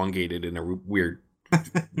is elongated in a weird,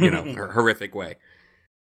 horrific way.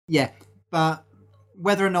 Yeah, but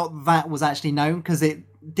whether or not that was actually known, because it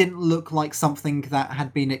didn't look like something that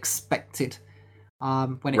had been expected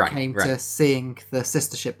when it came to seeing the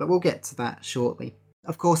sister ship, but we'll get to that shortly.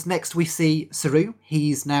 Of course, next we see Saru.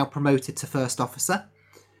 He's now promoted to first officer.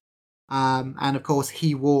 And of course,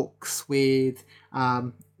 he walks with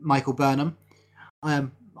Michael Burnham.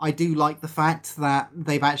 I do like the fact that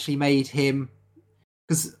they've actually made him,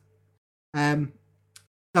 because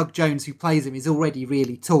Doug Jones, who plays him, is already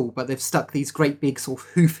really tall, but they've stuck these great big sort of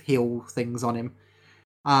hoof heel things on him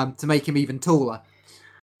to make him even taller.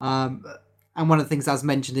 And one of the things I was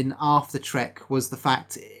mentioned in After Trek was the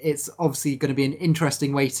fact it's obviously going to be an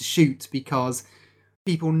interesting way to shoot, because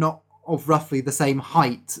people not of roughly the same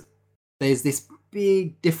height, there's this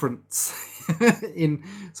big difference in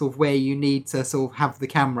sort of where you need to sort of have the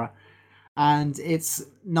camera. And it's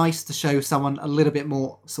nice to show someone a little bit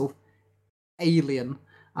more sort of alien,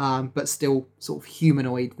 but still sort of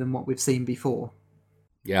humanoid than what we've seen before.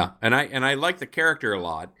 Yeah, and I like the character a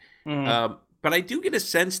lot. But I do get a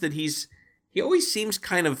sense that he always seems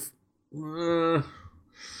kind of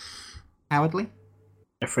cowardly,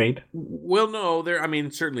 afraid. Well, no,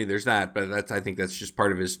 certainly there's that, but I think that's just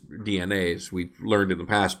part of his DNA, as we've learned in the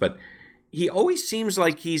past. But he always seems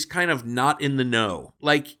like he's kind of not in the know.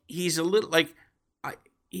 Like he's a little like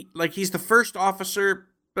he's the first officer,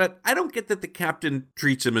 but I don't get that the captain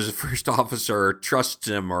treats him as a first officer or trusts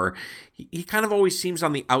him, or he kind of always seems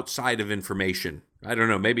on the outside of information. I don't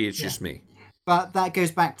know. Maybe it's just me. But that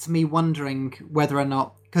goes back to me wondering whether or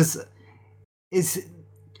not, because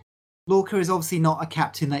Lorca is obviously not a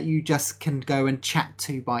captain that you just can go and chat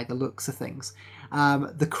to by the looks of things.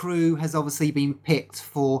 The crew has obviously been picked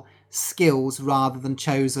for skills rather than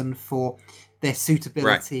chosen for their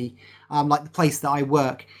suitability. Right. Like the place that I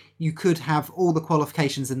work, you could have all the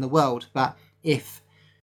qualifications in the world, but if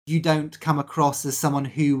you don't come across as someone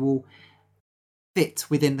who will fit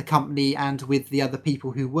within the company and with the other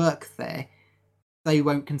people who work there, they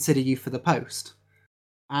won't consider you for the post.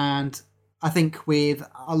 And I think with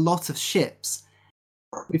a lot of ships,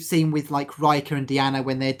 we've seen with like Riker and Deanna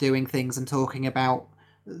when they're doing things and talking about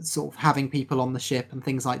sort of having people on the ship and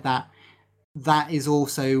things like that. That is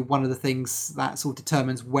also one of the things that sort of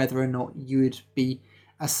determines whether or not you would be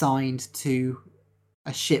assigned to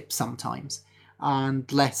a ship sometimes.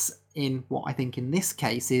 And less in what I think in this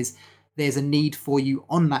case is there's a need for you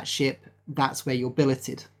on that ship. That's where you're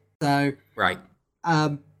billeted. So, Right.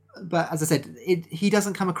 But as I said, he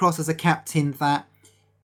doesn't come across as a captain that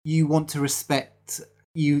you want to respect,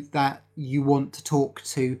 that you want to talk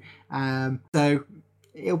to. So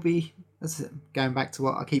it'll be, going back to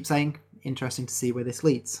what I keep saying, interesting to see where this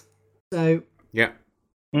leads. So Yeah.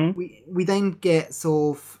 we then get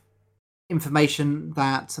sort of information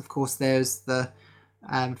that, of course, there's the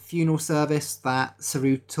funeral service that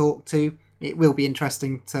Saru talked to. It will be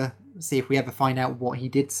interesting to see if we ever find out what he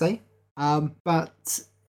did say. But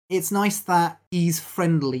it's nice that he's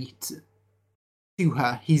friendly to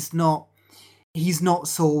her. He's not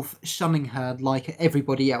sort of shunning her like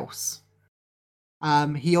everybody else.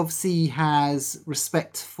 He obviously has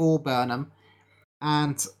respect for Burnham,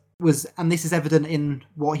 and this is evident in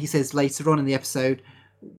what he says later on in the episode,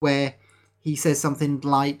 where he says something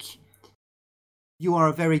like, "You are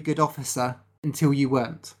a very good officer until you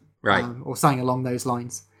weren't," Right. or something along those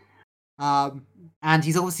lines. And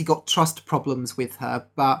he's obviously got trust problems with her,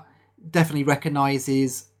 but definitely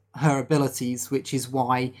recognises her abilities, which is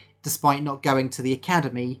why, despite not going to the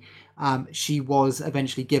academy, she was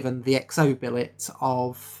eventually given the XO billet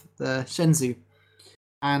of the Shenzhou.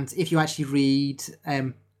 And if you actually read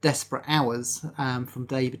Desperate Hours from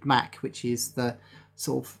David Mack, which is the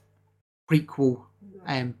sort of prequel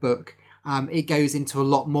book, it goes into a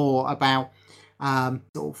lot more about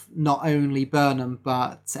sort of not only Burnham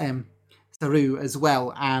but Saru as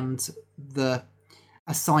well, and the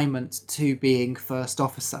assignment to being first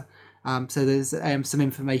officer. So there's some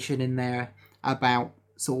information in there about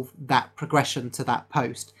sort of that progression to that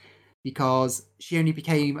post, because she only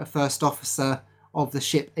became a first officer of the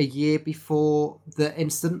ship a year before the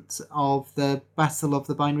incident of the Battle of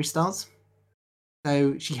the Binary Stars.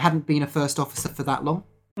 So she hadn't been a first officer for that long.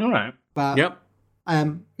 All right. But Yep.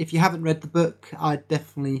 if you haven't read the book, I'd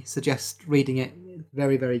definitely suggest reading it.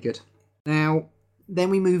 Very, very good. Now,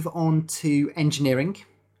 then we move on to engineering.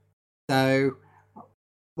 So,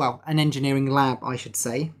 well, an engineering lab, I should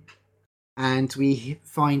say. And we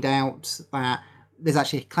find out that there's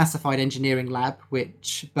actually a classified engineering lab,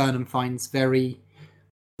 which Burnham finds very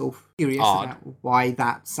sort of curious Odd. about why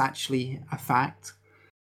that's actually a fact.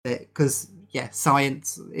 Because, yeah,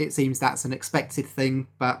 science, it seems that's an expected thing,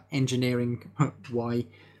 but engineering, why?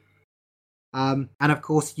 And of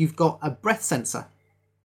course, you've got a breath sensor.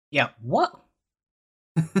 Yeah. What?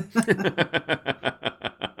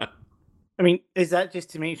 I mean, is that just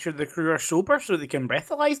to make sure the crew are sober so they can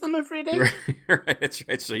breathalyze them every day? Right, that's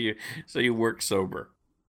right. So you work sober.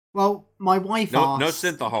 Well, my wife No asked...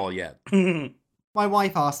 synthahol yet. My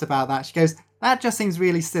wife asked about that. She goes, that just seems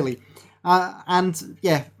really silly. And,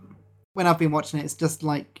 yeah, when I've been watching it, it's just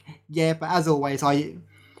like, yeah, but as always,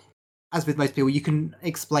 as with most people, you can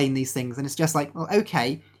explain these things. And it's just like, well,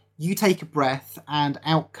 okay, you take a breath and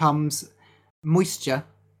out comes moisture.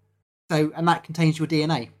 And that contains your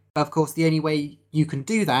DNA. But of course, the only way you can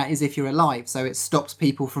do that is if you're alive. So it stops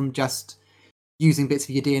people from just using bits of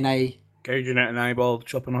your DNA. Gouging out an eyeball,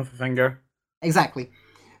 chopping off a finger. Exactly.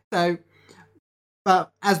 So,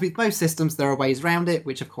 but as with most systems, there are ways around it,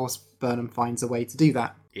 which of course Burnham finds a way to do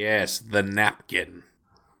that. Yes, the napkin.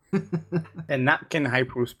 The napkin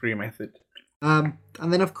hypospray method. And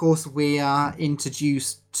then, of course, we are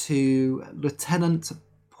introduced to Lieutenant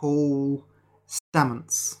Paul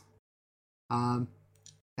Stamets.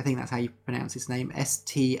 I think that's how you pronounce his name.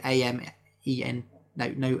 S-T-A-M-E-N.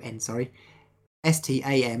 No N, sorry.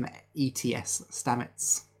 S-T-A-M-E-T-S.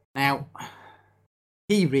 Stamets. Now,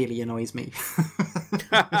 he really annoys me.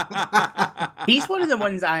 He's one of the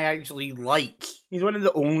ones I actually like. He's one of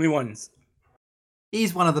the only ones.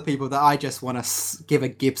 He's one of the people that I just want to give a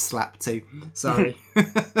Gibbs slap to. Sorry.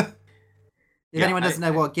 If anyone doesn't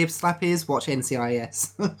know what Gibbs slap is, watch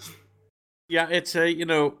NCIS. Yeah, it's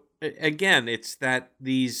again, it's that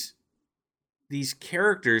these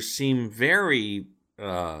characters seem very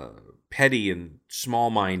petty and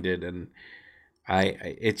small-minded, and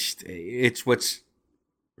it's what's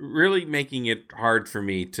really making it hard for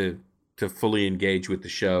me to fully engage with the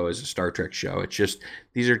show as a Star Trek show. It's just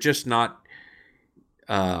these are just not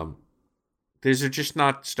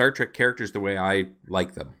Star Trek characters the way I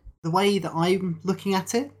like them. The way that I'm looking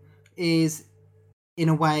at it is in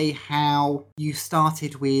a way how you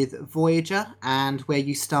started with Voyager and where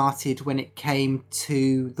you started when it came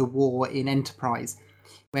to the war in Enterprise,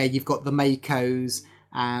 where you've got the Makos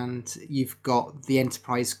and you've got the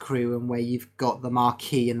Enterprise crew and where you've got the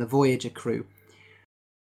Maquis and the Voyager crew.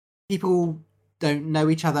 People don't know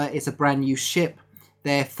each other. It's a brand new ship.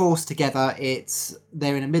 They're forced together.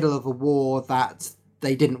 They're in the middle of a war that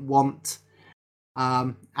they didn't want.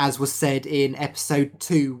 As was said in episode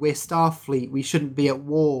 2, we're Starfleet. We shouldn't be at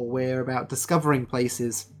war. We're about discovering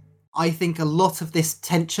places. I think a lot of this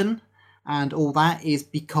tension and all that is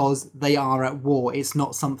because they are at war. It's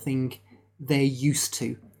not something they're used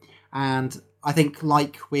to. And I think,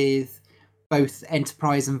 like with both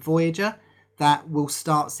Enterprise and Voyager, that we'll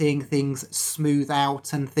start seeing things smooth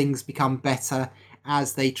out and things become better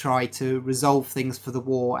as they try to resolve things for the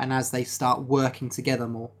war and as they start working together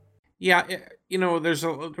more. Yeah, there was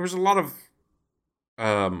a lot of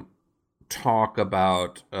talk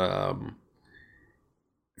about from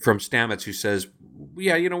Stamets, who says,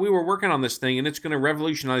 yeah, we were working on this thing and it's going to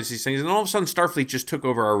revolutionize these things, and all of a sudden Starfleet just took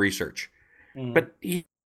over our research. But he's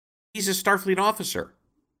a Starfleet officer.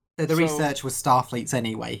 So the research was Starfleet's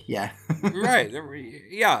anyway, yeah. Right,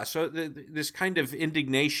 yeah, so this kind of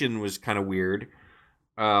indignation was kind of weird.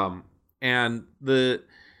 And they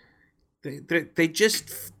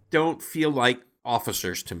just don't feel like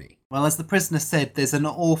officers to me. Well, as the prisoner said, there's an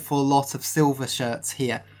awful lot of silver shirts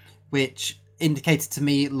here, which indicated to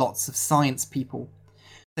me lots of science people.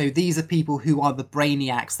 So these are people who are the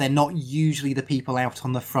brainiacs. They're not usually the people out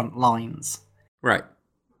on the front lines. Right.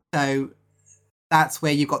 So that's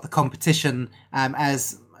where you've got the competition.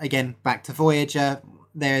 As, again, back to Voyager,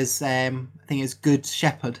 there's, I think it's Good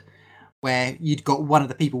Shepherd, where you'd got one of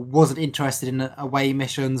the people wasn't interested in away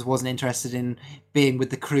missions, wasn't interested in being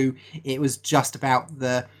with the crew. It was just about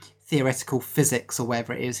the theoretical physics or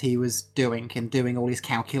whatever it is he was doing and doing all his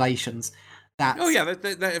calculations. That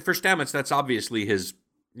for Stamets, that's obviously his,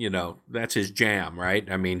 that's his jam, right?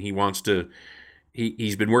 I mean, he wants to.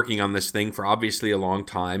 He's been working on this thing for obviously a long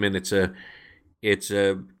time, and it's a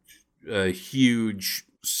huge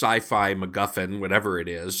sci-fi MacGuffin, whatever it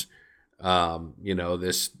is.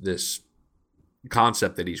 This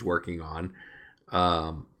concept that he's working on.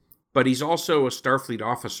 But he's also a Starfleet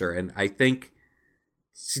officer, and I think,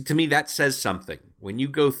 to me, that says something. When you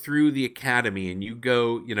go through the academy and you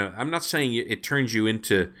go, I'm not saying it turns you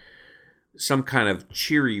into some kind of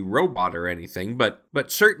cheery robot or anything, but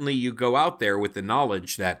certainly you go out there with the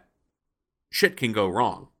knowledge that shit can go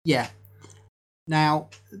wrong. Yeah. Now,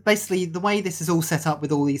 basically, the way this is all set up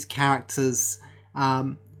with all these characters,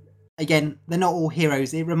 again, they're not all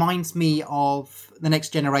heroes. It reminds me of the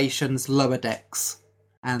Next Generation's Lower Decks.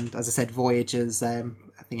 And as I said, Voyager's, I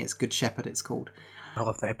think it's Good Shepherd it's called. I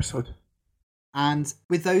love that episode. And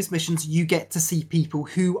with those missions, you get to see people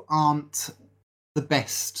who aren't the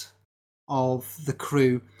best of the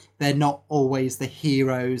crew. They're not always the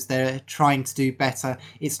heroes. They're trying to do better.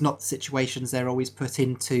 It's not the situations they're always put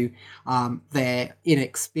into. They're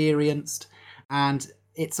inexperienced. And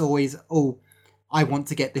it's always, I want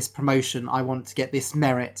to get this promotion. I want to get this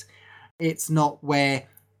merit. It's not where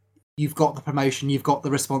you've got the promotion, you've got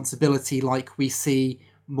the responsibility, like we see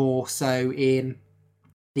more so in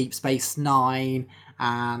Deep Space Nine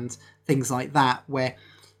and things like that, where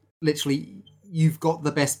literally you've got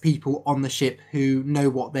the best people on the ship who know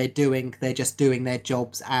what they're doing. They're just doing their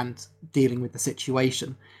jobs and dealing with the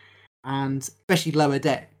situation. And especially Lower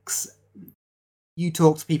Decks, you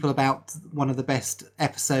talk to people about one of the best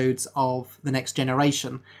episodes of The Next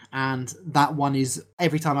Generation, and that one is,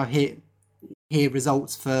 every time I hear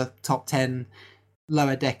results for top 10,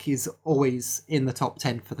 Lower Deck is always in the top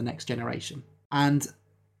 10 for The Next Generation. And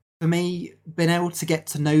for me, being able to get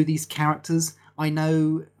to know these characters, I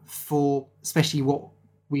know for especially what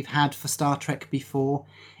we've had for Star Trek before,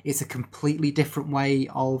 it's a completely different way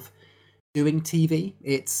of doing TV.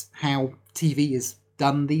 It's how TV is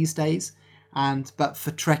done these days. But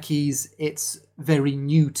for Trekkies, it's very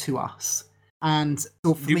new to us. And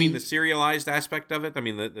so for Do you mean the serialized aspect of it? I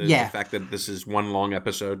mean, the fact that this is one long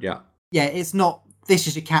episode? Yeah. Yeah, it's not, this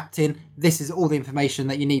is your captain, this is all the information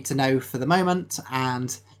that you need to know for the moment,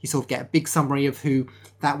 and you sort of get a big summary of who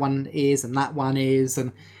that one is,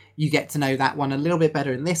 and you get to know that one a little bit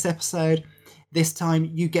better in this episode. This time,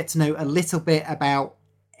 you get to know a little bit about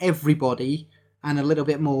everybody, and a little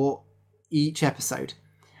bit more each episode.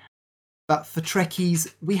 But for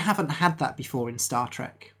Trekkies, we haven't had that before in Star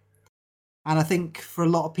Trek. And I think for a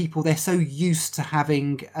lot of people, they're so used to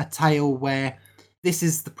having a tale where this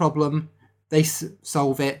is the problem, they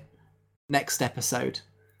solve it, next episode,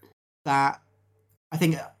 that I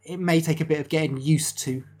think it may take a bit of getting used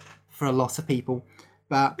to for a lot of people.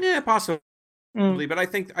 But Yeah, possibly. Mm. But I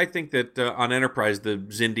think that on Enterprise, the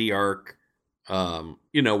Xindi arc,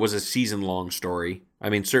 was a season-long story. I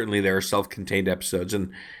mean, certainly there are self-contained episodes,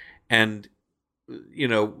 and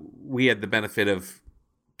we had the benefit of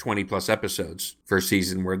 20 plus episodes for a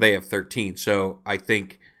season where they have 13. So I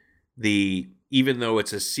think even though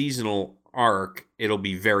it's a seasonal arc, it'll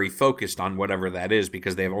be very focused on whatever that is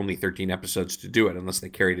because they have only 13 episodes to do it unless they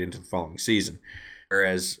carry it into the following season.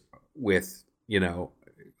 Whereas with,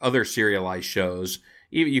 other serialized shows,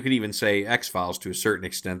 even you could even say X-Files to a certain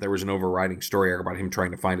extent, there was an overriding story arc about him trying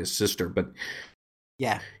to find his sister, but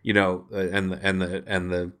yeah, and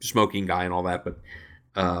the smoking guy and all that, but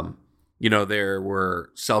there were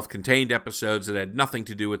self-contained episodes that had nothing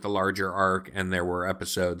to do with the larger arc, and there were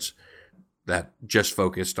episodes that just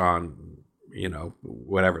focused on,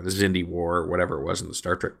 whatever, the Xindi War or whatever it was in the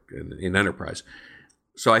Star Trek in Enterprise.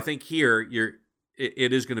 So I think here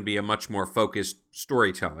it is going to be a much more focused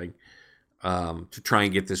storytelling to try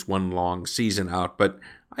and get this one long season out. But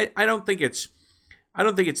I don't think it's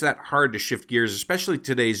that hard to shift gears, especially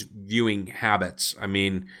today's viewing habits. I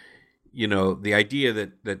mean, the idea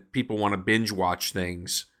that people want to binge watch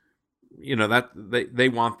things, that they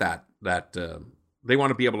want that they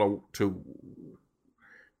want to be able to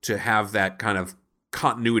have that kind of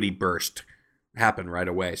continuity burst happen right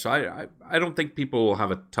away. So I don't think people will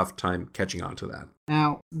have a tough time catching on to that.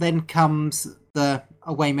 Now, then comes the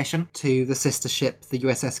away mission to the sister ship, the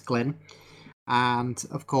USS Glenn. And,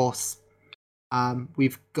 of course,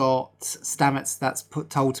 we've got Stamets that's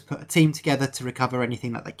told to put a team together to recover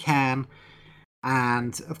anything that they can.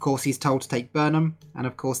 And, of course, he's told to take Burnham. And,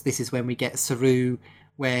 of course, this is when we get Saru,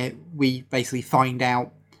 where we basically find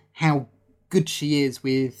out how good she is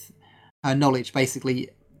with her knowledge, basically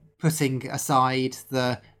putting aside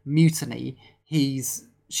the mutiny. She's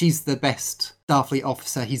the best Starfleet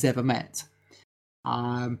officer he's ever met.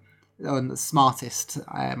 And the smartest,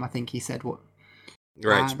 I think he said. What?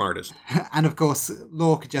 Right, smartest. And of course,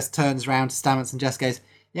 Lorca just turns around to Stamets and just goes,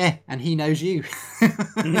 "Yeah, and he knows you."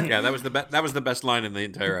 Yeah, that was the best line in the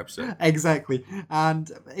entire episode. Exactly,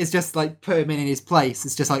 and it's just like put him in his place.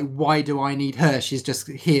 It's just like, why do I need her? She's just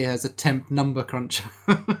here as a temp number cruncher.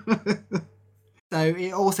 So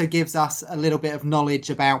it also gives us a little bit of knowledge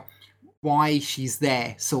about why she's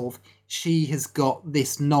there. Sort of, she has got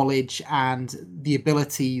this knowledge and the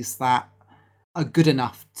abilities that are good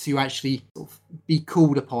enough to actually sort of be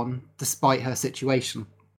called upon despite her situation.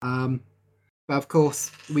 But of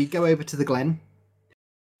course, we go over to the Glen,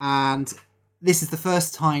 and this is the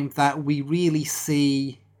first time that we really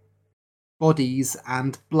see bodies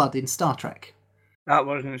and blood in Star Trek. That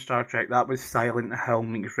wasn't Star Trek. That was Silent Hill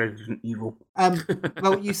meets Resident Evil.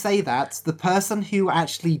 Well, you say that. The person who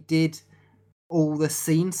actually did all the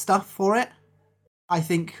scene stuff for it, I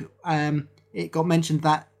think it got mentioned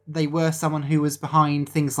that they were someone who was behind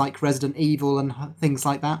things like Resident Evil and things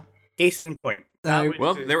like that. Case in point.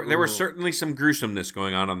 Well, there was certainly some gruesomeness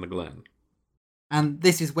going on the Glen. And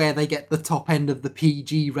this is where they get the top end of the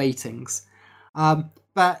PG ratings.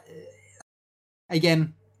 But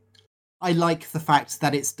again, I like the fact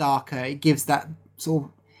that it's darker. It gives that sort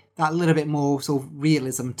of that little bit more sort of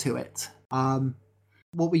realism to it.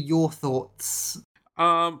 What were your thoughts?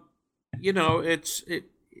 Look,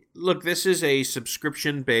 this is a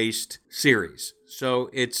subscription-based series,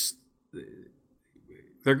 so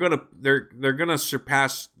they're gonna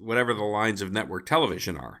surpass whatever the lines of network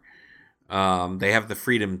television are. They have the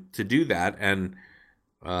freedom to do that, and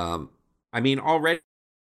I mean, already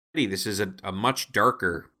this is a much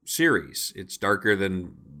darker series. It's darker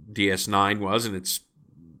than DS9 was, and it's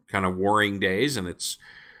kind of warring days, and it's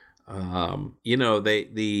it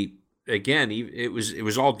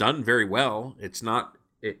was all done very well.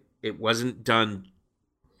 It wasn't done,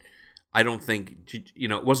 I don't think,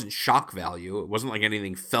 it wasn't shock value. It wasn't like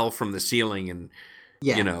anything fell from the ceiling and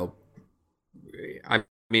I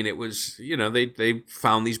mean, it was, they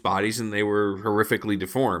found these bodies and they were horrifically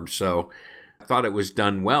deformed. So I thought it was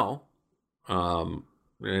done well.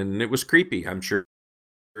 And it was creepy. I'm sure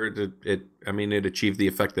that it achieved the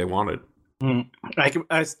effect they wanted.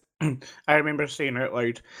 I remember saying out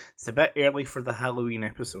loud, it's a bit early for the Halloween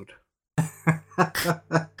episode.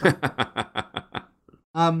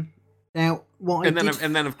 Now what and then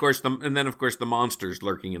of course the monsters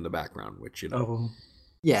lurking in the background, which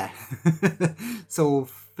yeah, sort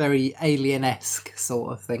of very alien-esque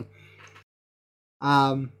sort of thing.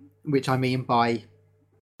 Which I mean by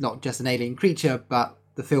not just an alien creature, but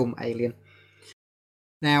the film Alien.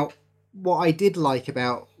 Now, what I did like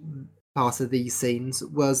about part of these scenes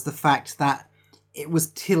was the fact that it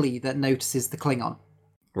was Tilly that notices the Klingon.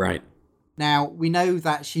 Right. Now, we know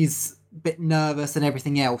that she's a bit nervous and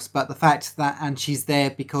everything else, but the fact that, and she's there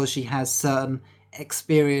because she has certain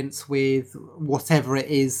experience with whatever it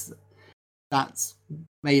is that's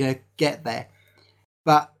made her get there.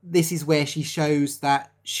 But this is where she shows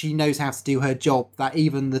that she knows how to do her job, that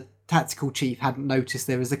even the tactical chief hadn't noticed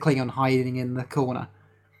there was a Klingon hiding in the corner.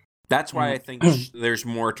 That's why I think there's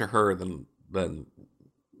more to her than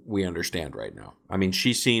we understand right now. I mean,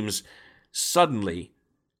 she seems suddenly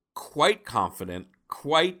quite confident,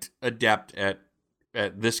 quite adept at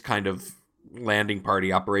this kind of landing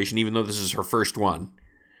party operation, even though this is her first one,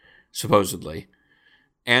 supposedly.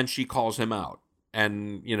 And she calls him out.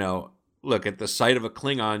 And, look, at the sight of a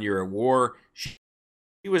Klingon, you're at war. She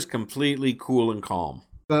was completely cool and calm.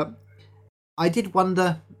 But I did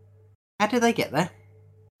wonder, how did they get there?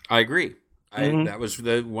 I agree. That was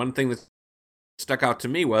the one thing that stuck out to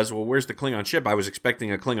me was, well, where's the Klingon ship? I was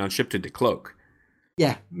expecting a Klingon ship to decloak.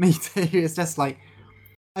 Yeah, me too. It's just like,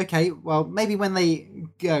 okay, well, maybe when they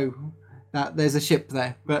go, that there's a ship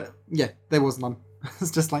there. But yeah, there was none.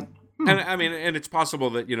 It's just like... And I mean, and it's possible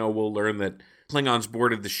that, we'll learn that Klingons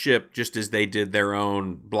boarded the ship just as they did their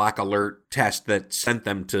own Black Alert test that sent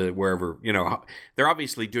them to wherever, they're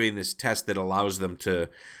obviously doing this test that allows them to,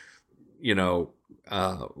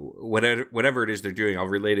 whatever it is they're doing. I'll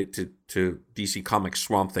relate it to DC Comics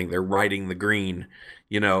Swamp Thing. They're riding the green,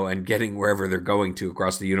 and getting wherever they're going to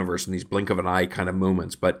across the universe in these blink of an eye kind of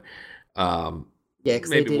moments. But because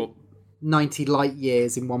they did 90 light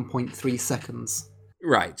years in 1.3 seconds.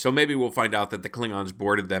 Right. So maybe we'll find out that the Klingons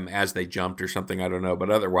boarded them as they jumped or something. I don't know. But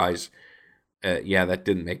otherwise, that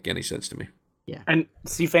didn't make any sense to me. Yeah. And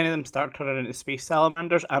see if any of them start turning into space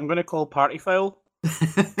salamanders. I'm going to call party foul.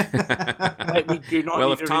 Like we do not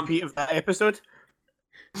need a repeat of that episode.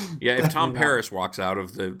 Yeah, if Tom Paris walks out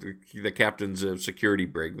of the captain's security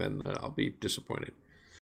brig, then I'll be disappointed.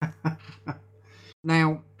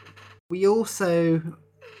 Now, we also,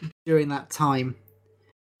 during that time,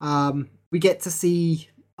 we get to see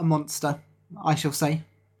a monster, I shall say.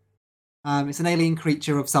 It's an alien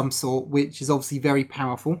creature of some sort, which is obviously very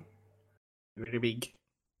powerful. Very big.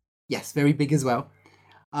 Yes, very big as well.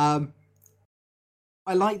 I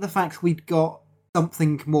like the fact we'd got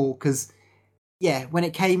something more, because, when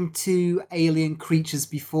it came to alien creatures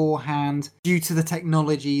beforehand, due to the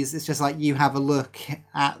technologies, it's just like you have a look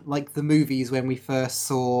at like the movies when we first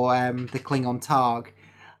saw the Klingon Targ.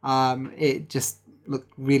 It just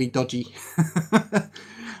looked really dodgy.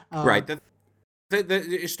 Right.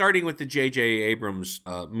 Starting with the J.J. Abrams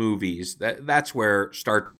movies, that's where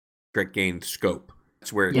Star Trek gained scope.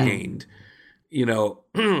 That's where it gained,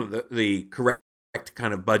 the correct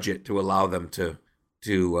kind of budget to allow them to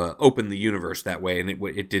open the universe that way, and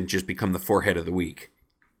it didn't just become the forehead of the week.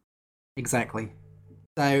 Exactly.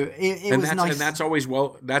 So it was nice, and that's always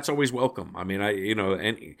welcome. I mean,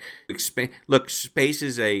 look, space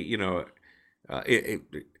is a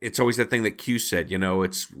it's always that thing that Q said.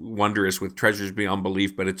 It's wondrous with treasures beyond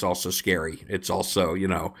belief, but it's also scary. It's also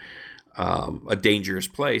a dangerous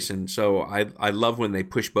place, and so I love when they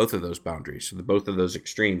push both of those boundaries, both of those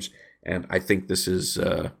extremes, and I think this is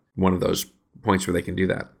one of those points where they can do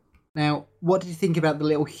that. Now, what did you think about the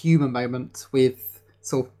little humor moment with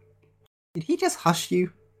sort of, did he just hush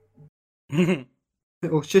you?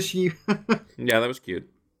 Or shush you? Yeah, that was cute.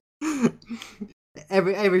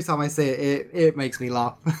 Every time I see it makes me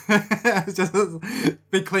laugh. It's just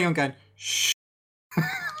big Klingon going, shh.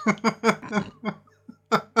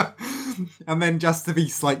 And then just to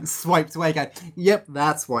be like swiped away again. Yep,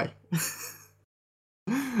 that's why.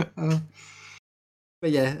 But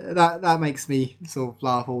yeah, that makes me sort of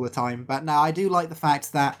laugh all the time. But no, I do like the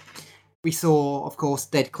fact that we saw, of course,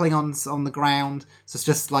 dead Klingons on the ground. So it's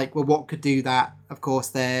just like, well, what could do that? Of course,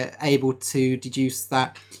 they're able to deduce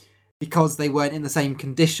that because they weren't in the same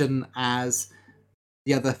condition as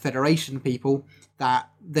the other Federation people, that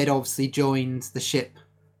they'd obviously joined the ship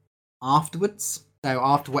afterwards. So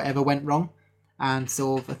after whatever went wrong. And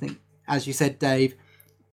sort of, I think, as you said, Dave,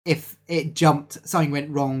 if it jumped, something went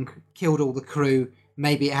wrong, killed all the crew,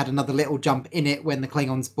 maybe it had another little jump in it when the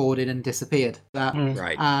Klingons boarded and disappeared.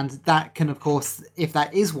 Right. And that can, of course, if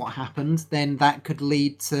that is what happened, then that could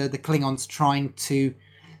lead to the Klingons trying to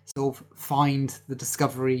sort of find the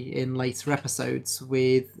Discovery in later episodes,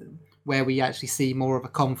 where we actually see more of a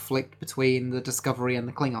conflict between the Discovery and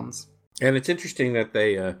the Klingons. And it's interesting that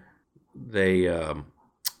they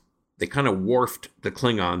kind of wharfed the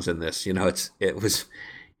Klingons in this. It was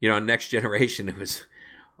Next Generation, it was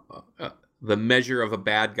the measure of a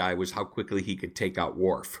bad guy was how quickly he could take out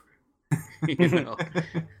Worf. And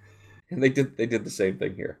they did the same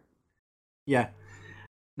thing here. Yeah.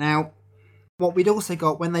 Now, what we'd also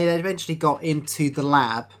got when they eventually got into the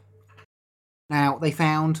lab, Now, they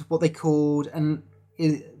found what they called a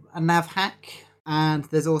nav hack, and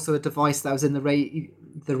there's also a device that was in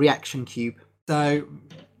the reaction cube. So,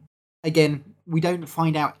 again, we don't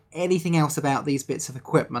find out anything else about these bits of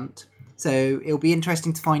equipment. So it'll be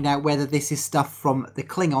interesting to find out whether this is stuff from the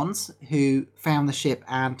Klingons who found the ship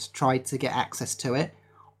and tried to get access to it,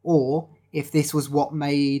 or if this was what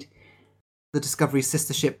made the Discovery's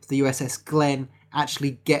sister ship, the USS Glenn,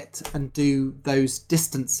 actually get and do those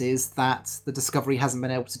distances that the Discovery hasn't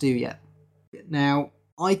been able to do yet. Now,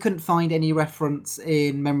 I couldn't find any reference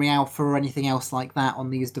in Memory Alpha or anything else like that on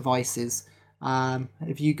these devices.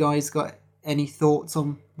 Have you guys got any thoughts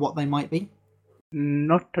on what they might be?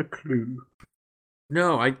 Not a clue.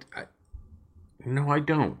 No, I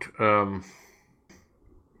don't.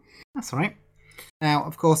 That's all right. Now,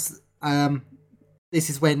 of course, this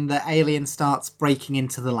is when the alien starts breaking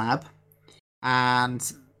into the lab,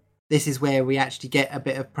 and this is where we actually get a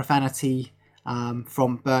bit of profanity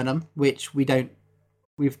from Burnham, which we don't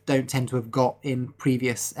tend to have got in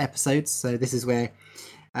previous episodes. So this is where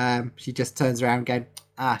she just turns around going,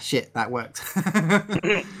 "Ah, shit, that worked."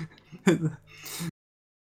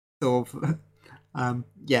 Sort of,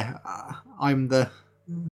 yeah, I'm the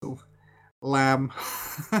sort of lamb.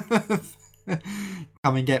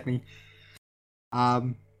 Come and get me.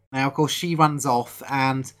 Now, of course, she runs off,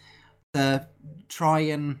 and to try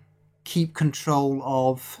and keep control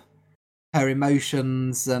of her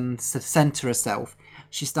emotions and to centre herself,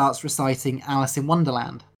 she starts reciting Alice in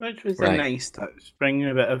Wonderland. Which was Right. a nice touch, bringing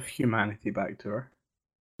a bit of humanity back to her.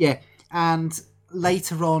 Yeah, and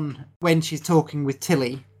later on, when she's talking with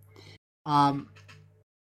Tilly,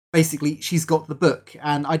 basically she's got the book,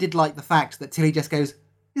 and I did like the fact that Tilly just goes,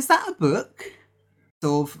 "Is that a book?"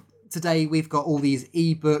 Sort of, today we've got all these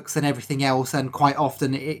e-books and everything else, and quite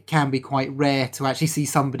often it can be quite rare to actually see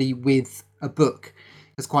somebody with a book,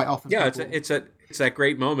 because quite often It's that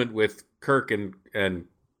great moment with Kirk and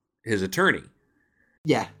his attorney.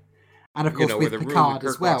 Yeah, and of course where with the room Picard Kirk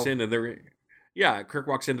as well. walks in and Kirk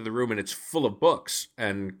walks into the room and it's full of books,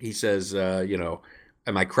 and he says,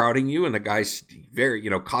 "Am I crowding you?" And the guy's very,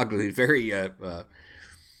 cognitively very,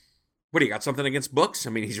 what do you got? Something against books? I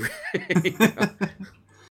mean, he's.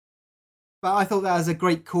 But I thought that was a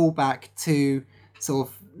great callback to sort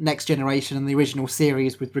of Next Generation and the original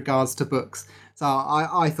series with regards to books. So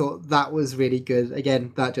I thought that was really good.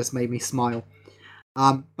 Again, that just made me smile.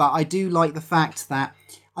 But I do like the fact that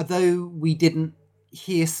although we didn't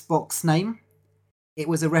hear Spock's name, it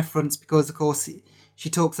was a reference because, of course, she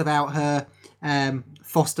talks about her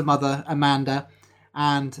foster mother, Amanda,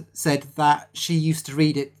 and said that she used to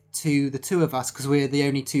read it to the two of us because we're the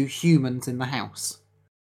only two humans in the house.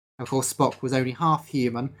 Of course, Spock was only half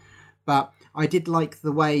human, but I did like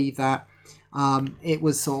the way that it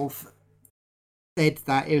was sort of said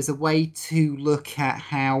that it was a way to look at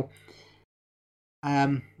how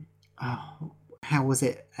was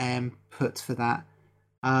it put for that?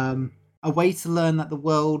 A way to learn that the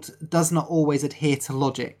world does not always adhere to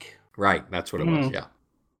logic. Right, that's what it was, yeah.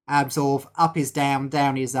 Sort of up is down,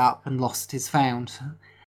 down is up, and lost is found.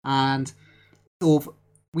 And sort of,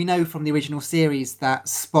 we know from the original series that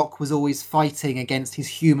Spock was always fighting against his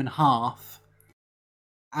human half.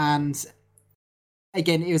 And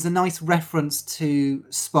again, it was a nice reference to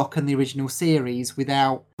Spock and the original series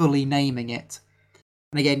without fully naming it.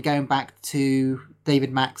 And again, going back to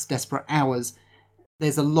David Mack's Desperate Hours,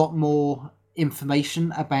 there's a lot more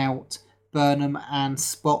information about Burnham and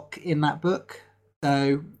Spock in that book.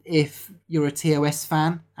 So if you're a TOS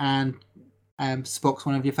fan and Spock's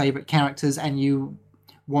one of your favourite characters and you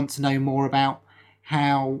want to know more about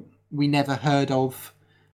how we never heard of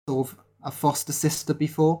sort of a foster sister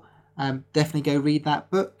before, definitely go read that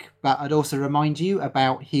book. But I'd also remind you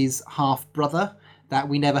about his half-brother that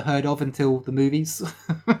we never heard of until the movies.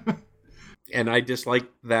 And I dislike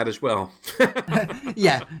that as well.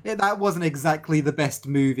 Yeah, that wasn't exactly the best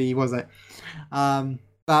movie, was it?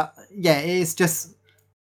 But yeah, it's just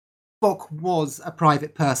Spock was a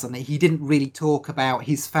private person. He didn't really talk about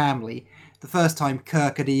his family. The first time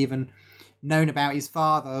Kirk had even known about his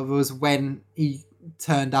father was when he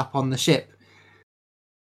turned up on the ship.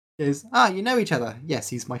 Is you know each other? Yes,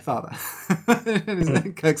 he's my father.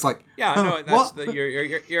 Kirk's like, yeah, no, that's what?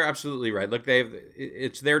 You're absolutely right. Look,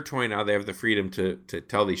 it's their toy now. They have the freedom to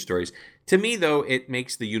tell these stories. To me, though, it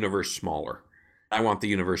makes the universe smaller. I want the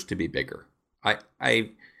universe to be bigger. I've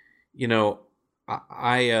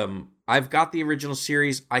got the original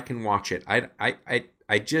series. I can watch it.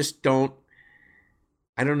 I just don't.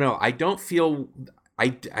 I don't know. I don't feel.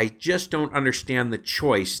 I just don't understand the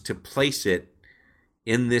choice to place it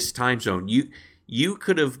in this time zone. You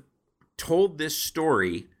could have told this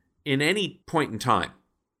story in any point in time.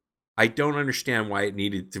 I don't understand why it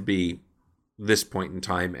needed to be this point in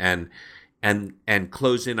time and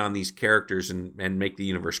close in on these characters and make the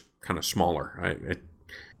universe kind of smaller.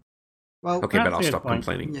 Well, okay, but I'll that's a good stop point.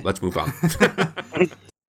 complaining. Yeah. Let's move on.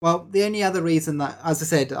 Well, the only other reason that, as I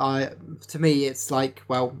said, to me, it's like,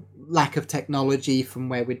 well, lack of technology from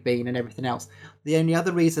where we'd been and everything else. The only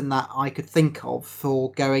other reason that I could think of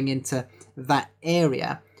for going into that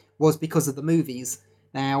area was because of the movies.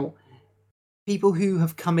 Now, people who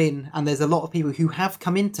have come in, and there's a lot of people who have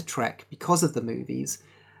come into Trek because of the movies,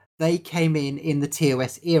 they came in the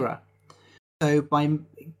TOS era. So by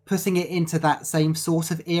putting it into that same sort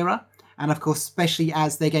of era, and of course, especially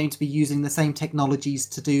as they're going to be using the same technologies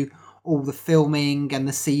to do all the filming and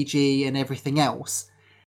the CG and everything else,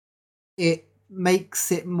 it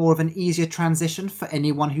makes it more of an easier transition for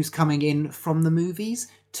anyone who's coming in from the movies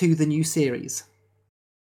to the new series.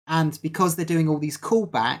 And because they're doing all these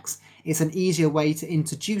callbacks, it's an easier way to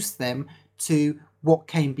introduce them to what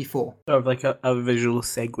came before. Sort of like a visual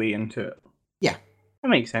segue into it. Yeah. That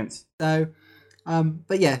makes sense. So,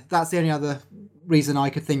 but yeah, that's the only other reason I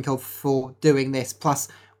could think of for doing this. Plus,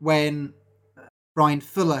 when Brian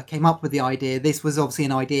Fuller came up with the idea, this was obviously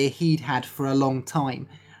an idea he'd had for a long time,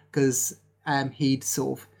 because he'd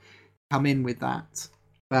sort of come in with that.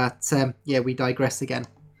 But yeah, we digress again.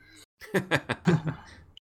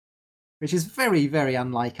 Which is very, very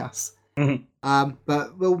unlike us. Mhm.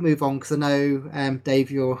 But we'll move on, because I know,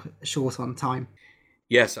 Dave, you're short on time.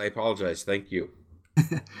 Yes, I apologize. Thank you.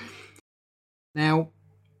 Now,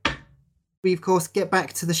 we of course get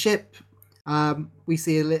back to the ship. We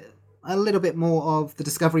see a little bit more of the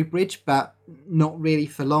Discovery Bridge, but not really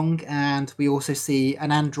for long. And we also see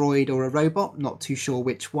an android or a robot. Not too sure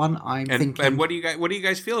which one. I'm thinking. And what do you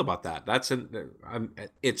guys feel about that?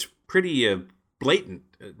 It's pretty blatant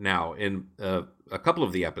now in a couple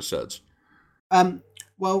of the episodes.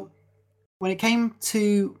 Well, when it came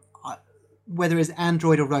to whether it's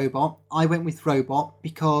android or robot, I went with robot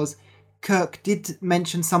because Kirk did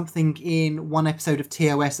mention something in one episode of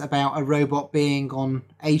TOS about a robot being on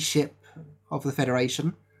a ship of the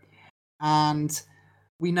Federation. And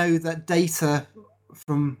we know that Data,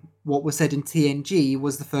 from what was said in TNG,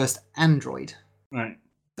 was the first android. Right.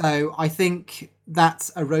 So I think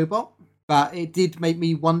that's a robot, but it did make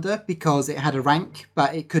me wonder because it had a rank,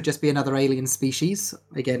 but it could just be another alien species.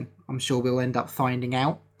 Again, I'm sure we'll end up finding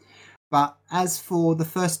out. But as for the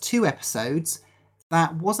first two episodes,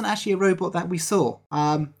 that wasn't actually a robot that we saw.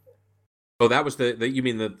 Oh, that was you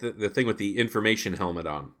mean the thing with the information helmet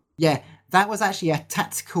on? Yeah, that was actually a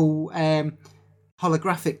tactical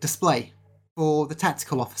holographic display for the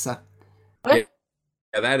tactical officer. Yeah,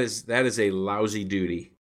 that is a lousy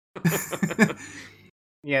duty.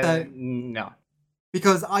 Yeah, So- no.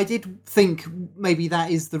 Because I did think maybe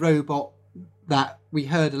that is the robot that we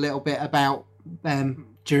heard a little bit about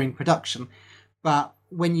during production. But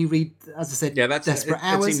when you read, as I said, Yeah, Desperate it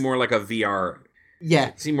Hours, seemed more like a VR. yeah,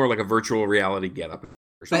 It seemed more like a virtual reality getup.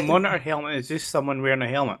 So But- monitor helmet is just someone wearing a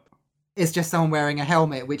helmet. it's just someone wearing a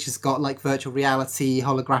helmet which has got like virtual reality,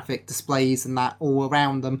 holographic displays and that all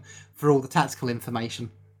around them for all the tactical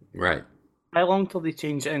information. Right. How long till they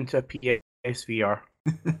change it into a PSVR?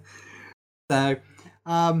 So,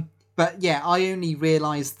 but yeah, I only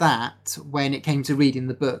realised that when it came to reading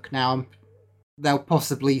the book. Now, they'll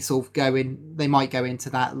possibly sort of they might go into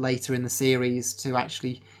that later in the series to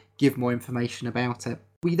actually give more information about it.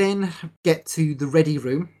 We then get to the ready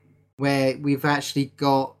room, where we've actually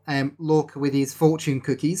got Lorca with his fortune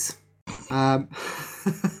cookies.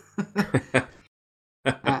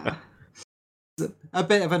 A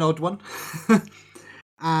bit of an odd one.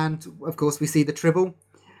 And, of course, we see the Tribble.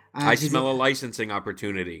 And I she's- smell a licensing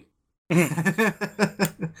opportunity.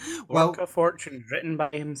 Well, Lorca Fortune, written by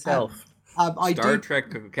himself. I Star do.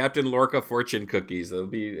 Trek Captain Lorca fortune cookies. They'll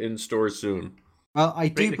be in stores soon. Well, I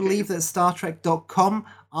do the believe that StarTrek.com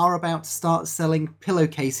are about to start selling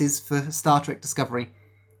pillowcases for Star Trek Discovery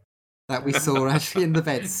that we saw actually in the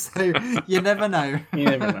beds. So you never know. You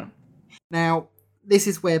never know. Now, this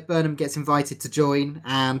is where Burnham gets invited to join,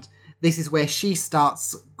 and this is where she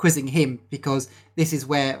starts quizzing him, because this is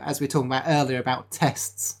where, as we were talking about earlier, about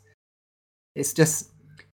tests. It's just,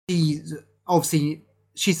 she's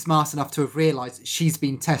smart enough to have realised she's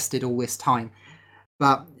been tested all this time.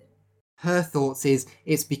 But her thoughts is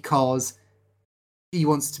it's because she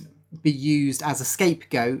wants to be used as a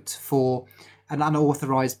scapegoat for an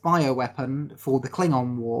unauthorized bioweapon for the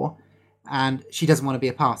Klingon War, and she doesn't want to be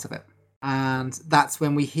a part of it. And that's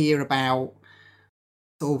when we hear about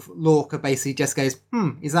sort of Lorca basically just goes,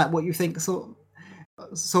 is that what you think, sort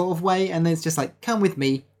of way? And then it's just like, come with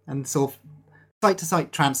me, and sort of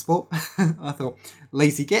site-to-site transport. I thought,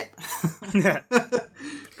 lazy git.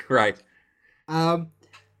 Right.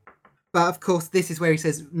 But of course, this is where he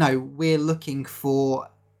says, no, we're looking for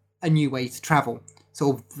a new way to travel.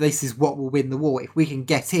 So this is what will win the war. If we can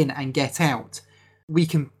get in and get out, we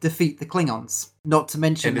can defeat the Klingons. Not to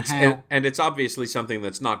mention and it's obviously something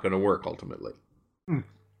that's not going to work ultimately.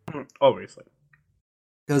 Obviously.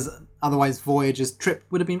 Because otherwise Voyager's trip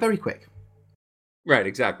would have been very quick. Right,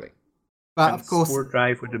 exactly. But and of course... Spore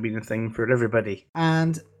Drive would have been a thing for everybody.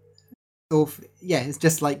 And... it's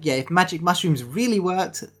just like, if magic mushrooms really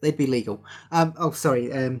worked, they'd be legal.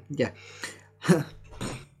 Yeah.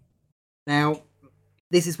 Now,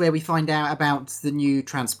 this is where we find out about the new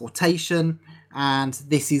transportation, and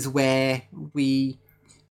this is where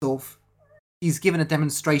he's given a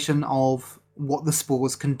demonstration of what the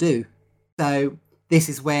spores can do. So this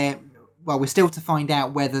is where, we're still to find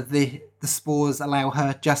out whether the spores allow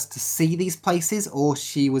her just to see these places or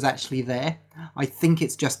she was actually there. I think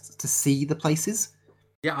it's just to see the places.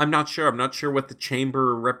 Yeah, I'm not sure. I'm not sure what the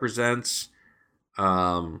chamber represents.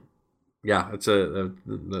 It's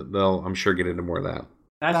they'll, I'm sure, get into more of that.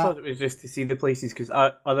 I thought it was just to see the places, because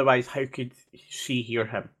otherwise how could she hear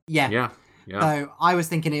him? Yeah. So I was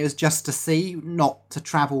thinking it was just to see, not to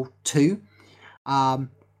travel to.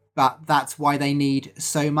 But that's why they need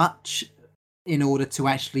so much in order to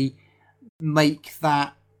actually make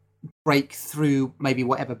that break through maybe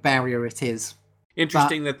whatever barrier it is.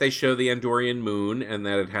 Interesting that they show the Andorian moon and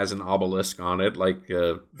that it has an obelisk on it, like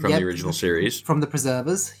from the original series. From the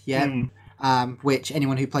Preservers, which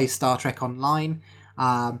anyone who plays Star Trek Online,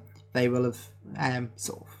 they will have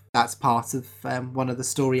that's part of one of the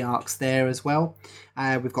story arcs there as well.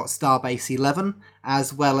 We've got Starbase 11,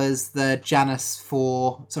 as well as the Janus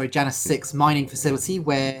 6 mining facility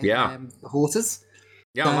where the Horters.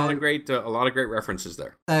 Yeah, a lot of great references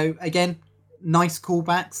there. So again, nice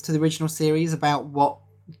callbacks to the original series about what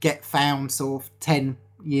get found sort of 10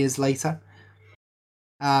 years later.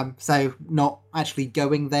 So not actually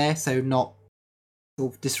going there, so not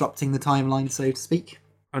sort of disrupting the timeline, so to speak.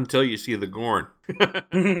 Until you see the Gorn.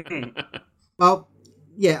 Well,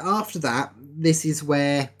 after that, this is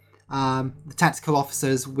where the tactical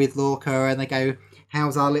officers with Lorca, and they go,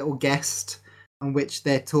 how's our little guest? On which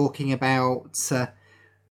they're talking about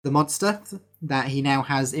the monster that he now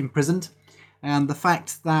has imprisoned. And the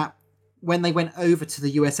fact that when they went over to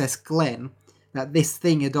the USS Glenn, that this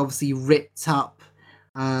thing had obviously ripped up,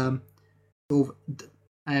 how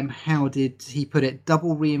did he put it,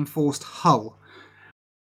 double reinforced hull.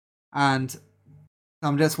 And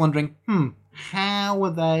I'm just wondering, how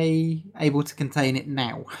are they able to contain it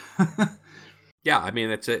now? Yeah, I mean,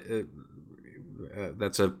 that's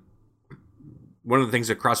one of the things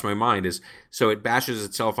that crossed my mind is, so it bashes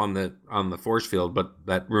itself on the force field, but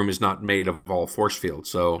that room is not made of all force fields.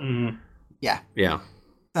 So yeah.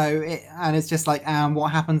 So it's just like,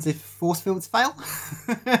 what happens if force fields fail?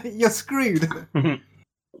 You're screwed.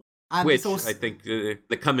 And which also, I think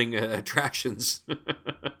the coming attractions.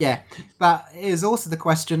 Yeah, but it is also the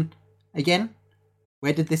question again: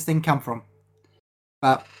 where did this thing come from?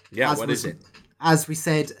 But what is it? As we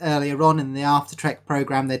said earlier on in the After Trek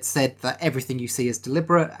program, they'd said that everything you see is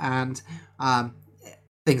deliberate, and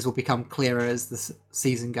things will become clearer as the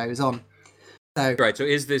season goes on. So right. So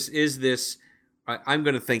is this? I'm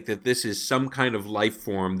going to think that this is some kind of life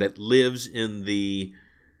form that lives in the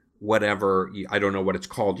whatever, I don't know what it's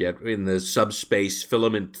called yet, in the subspace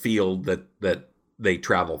filament field that they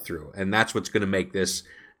travel through, and that's what's going to make this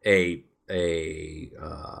a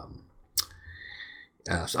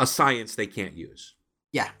science they can't use.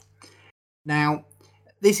 Yeah. Now,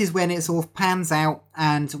 this is when it sort of pans out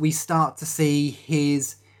and we start to see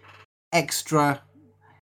his extra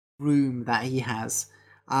room that he has.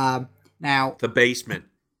 Now, the basement.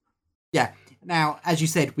 Yeah. Now, as you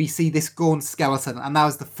said, we see this Gorn skeleton, and that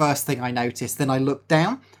was the first thing I noticed. Then I looked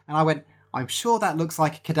down and I went, I'm sure that looks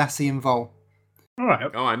like a Cardassian Vol. All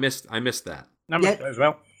right. Oh, I missed that. I missed that as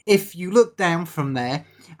well. If you look down from there,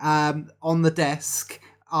 on the desk,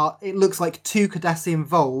 it looks like two Cardassian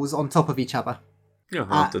Vols on top of each other. Yeah,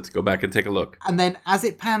 I'll have to go back and take a look. And then as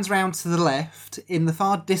it pans round to the left, in the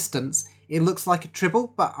far distance, it looks like a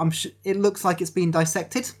Tribble, but it looks like it's been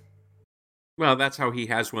dissected. Well, that's how he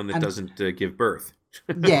has one that doesn't give birth.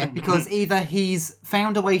 Yeah, because either he's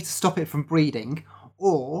found a way to stop it from breeding,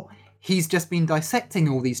 or he's just been dissecting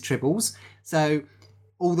all these Tribbles. So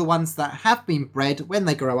all the ones that have been bred, when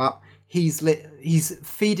they grow up, he's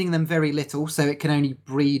feeding them very little, so it can only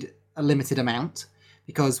breed a limited amount.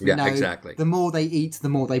 Because we know the more they eat, the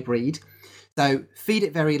more they breed. So feed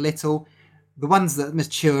it very little. The ones that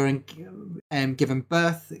mature and give them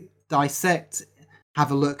birth, dissect,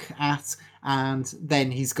 have a look at, and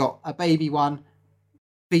then he's got a baby one,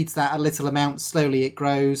 feeds that a little amount, slowly it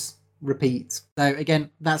grows, repeat. So again,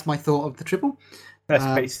 that's my thought of the Tribble. That's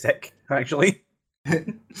pretty sick, actually.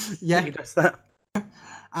 Yeah. He does that. And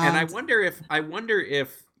I wonder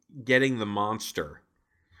if getting the monster,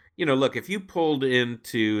 look, if you pulled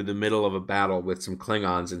into the middle of a battle with some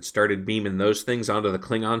Klingons and started beaming those things onto the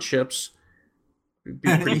Klingon ships, it'd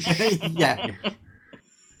be pretty yeah.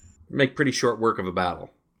 Make pretty short work of a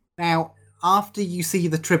battle. Now, after you see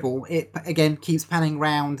the Tribble, it again keeps panning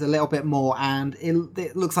round a little bit more, and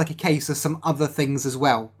it looks like a case of some other things as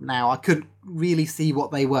well. Now, I couldn't really see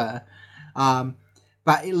what they were,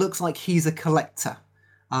 but it looks like he's a collector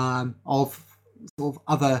of sort of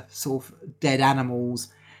other sort of dead animals.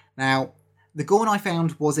 Now, the Gorn I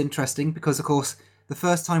found was interesting because, of course, the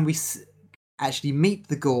first time we actually meet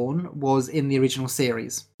the Gorn was in the original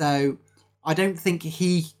series. So I don't think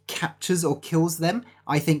he captures or kills them.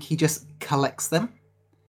 I think he just collects them.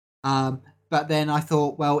 But then I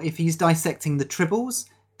thought, well, if he's dissecting the Tribbles,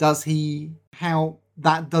 how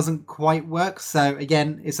that doesn't quite work. So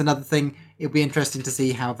again, it's another thing. It'll be interesting to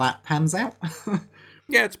see how that pans out.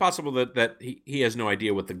 Yeah, it's possible that he has no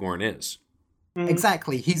idea what the Gorn is.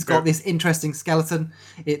 Exactly. He's got this interesting skeleton.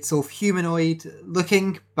 It's sort of humanoid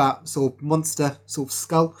looking, but sort of monster sort of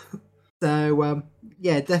skull. So,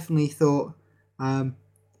 yeah, definitely thought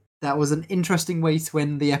that was an interesting way to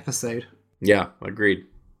end the episode. Yeah, agreed.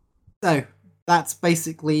 So, that's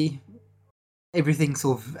basically everything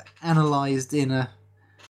sort of analysed in a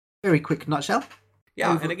very quick nutshell.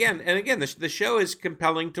 Yeah, and again, the show is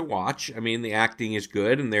compelling to watch. I mean, the acting is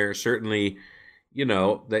good, and they're certainly,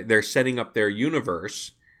 they're setting up their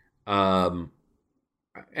universe, and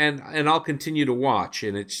I'll continue to watch,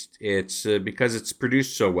 and it's because it's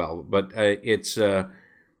produced so well. But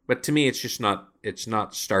but to me, it's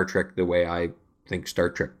not Star Trek the way I think Star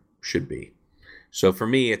Trek should be. So for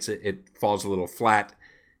me, it falls a little flat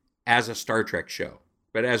as a Star Trek show,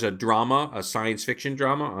 but as a drama, a science fiction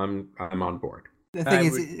drama, I'm on board. The thing I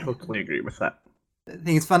is, would totally agree with that. The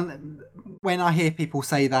thing is fun when I hear people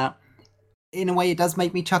say that. In a way, it does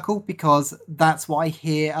make me chuckle because that's what I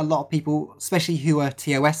hear a lot of people, especially who are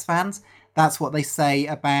TOS fans. That's what they say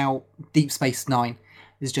about Deep Space Nine.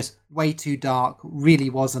 It's just way too dark. Really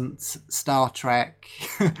wasn't Star Trek.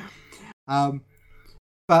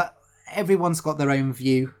 But everyone's got their own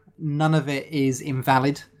view. None of it is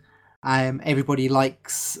invalid. Everybody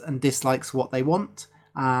likes and dislikes what they want.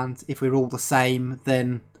 And if we're all the same,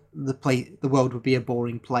 then the world would be a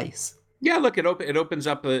boring place. Yeah, look, it opens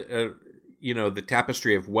up the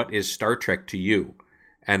tapestry of what is Star Trek to you,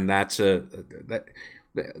 and that's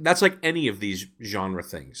like any of these genre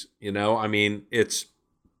things. I mean,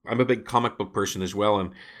 I'm a big comic book person as well,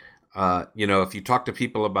 and if you talk to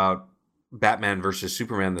people about Batman versus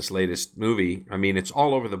Superman, this latest movie, I mean, it's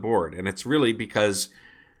all over the board, and it's really because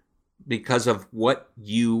of what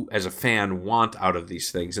you as a fan want out of these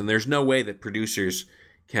things, and there's no way that producers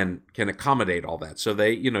can accommodate all that. So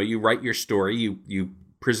they, you write your story, you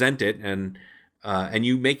present it, and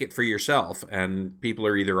you make it for yourself, and people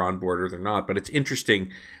are either on board or they're not. But it's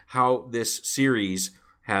interesting how this series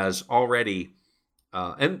has already,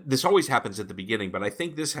 and this always happens at the beginning, but I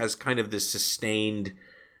think this has kind of this sustained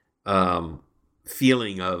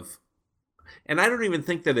feeling of, and I don't even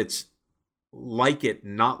think that it's like it,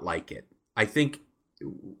 not like it. I think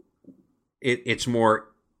it's more,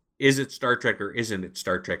 is it Star Trek or isn't it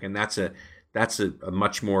Star Trek? And that's a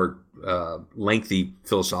much more lengthy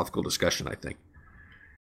philosophical discussion, I think.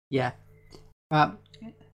 Yeah.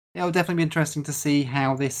 It'll definitely be interesting to see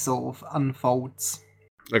how this sort of unfolds.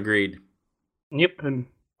 Agreed. Yep, and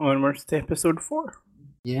onwards to episode 4.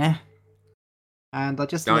 Yeah. And I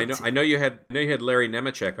just I know you had Larry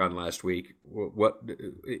Nemeczek on last week. What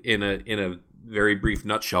in a very brief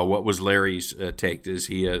nutshell, what was Larry's take? Is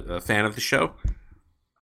he a fan of the show?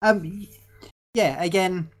 Yeah.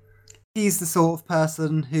 Again, he's the sort of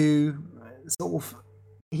person who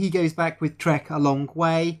he goes back with Trek a long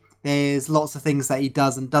way. There's lots of things that he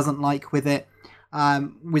does and doesn't like with it.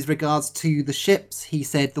 With regards to the ships, he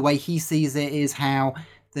said the way he sees it is how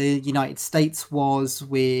the United States was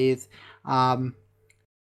with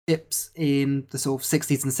ships in the sort of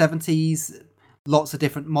 60s and 70s. Lots of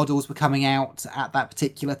different models were coming out at that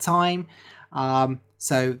particular time.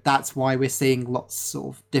 So that's why we're seeing lots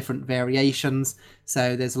of different variations.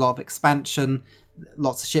 So there's a lot of expansion,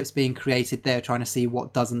 lots of ships being created there, trying to see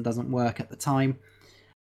what does and doesn't work at the time.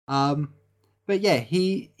 But yeah,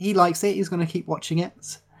 he likes it. He's going to keep watching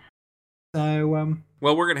it. So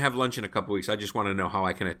well, we're going to have lunch in a couple weeks. I just want to know how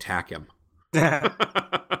I can attack him.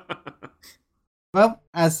 Well,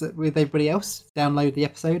 as with everybody else, download the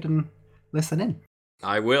episode and listen in.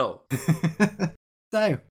 I will.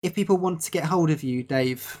 So, if people want to get hold of you,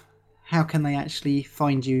 Dave, how can they actually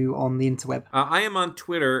find you on the interweb? I am on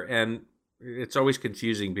Twitter, and it's always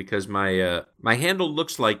confusing because my handle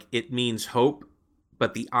looks like it means hope,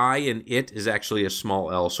 but the I in it is actually a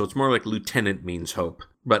small L, so it's more like Lieutenant means hope.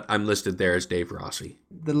 But I'm listed there as Dave Rossi.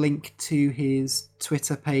 The link to his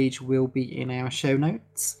Twitter page will be in our show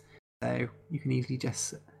notes, so you can easily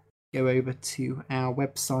just go over to our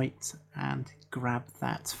website and grab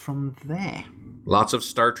that from there. Lots of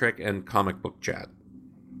Star Trek and comic book chat.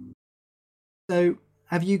 So,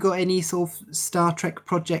 have you got any sort of Star Trek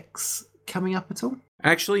projects coming up at all?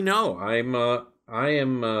 Actually, no. I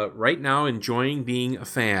am right now enjoying being a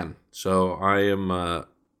fan. So I am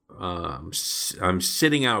I'm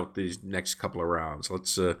sitting out these next couple of rounds.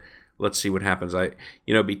 Let's see what happens.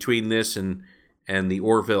 Between this and the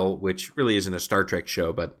Orville, which really isn't a Star Trek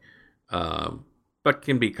show, but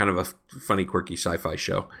can be kind of a funny, quirky sci-fi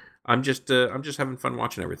show. I'm just having fun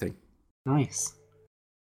watching everything. Nice.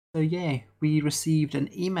 So yeah, we received an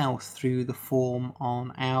email through the form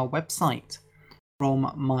on our website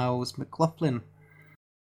from Miles McLaughlin.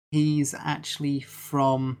 He's actually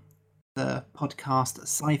from the podcast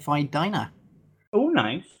Sci-Fi Diner. Oh,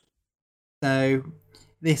 nice. So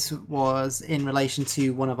this was in relation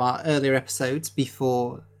to one of our earlier episodes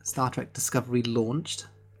before Star Trek Discovery launched.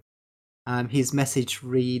 His message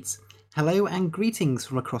reads, "Hello and greetings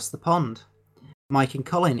from across the pond. Mike and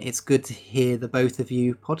Colin, it's good to hear the both of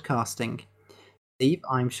you podcasting. Steve,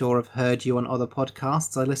 I'm sure I've heard you on other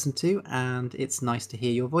podcasts I listen to, and it's nice to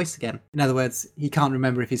hear your voice again." In other words, he can't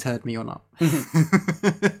remember if he's heard me or not.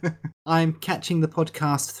 I'm catching the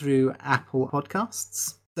podcast through Apple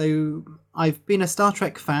Podcasts. So I've been a Star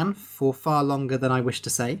Trek fan for far longer than I wish to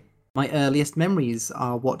say. My earliest memories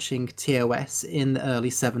are watching TOS in the early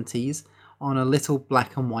 70s on a little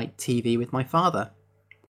black and white TV with my father.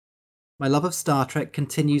 My love of Star Trek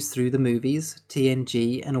continues through the movies,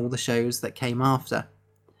 TNG, and all the shows that came after.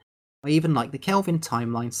 I even like the Kelvin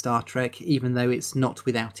timeline Star Trek, even though it's not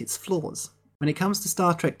without its flaws. When it comes to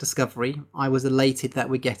Star Trek Discovery, I was elated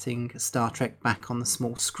that we're getting Star Trek back on the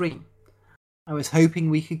small screen. I was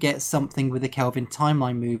hoping we could get something with the Kelvin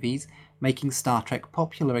timeline movies making Star Trek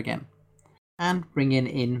popular again, and bringing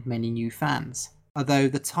in many new fans. Although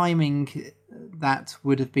the timing that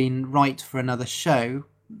would have been right for another show,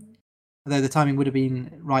 but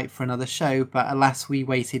alas, we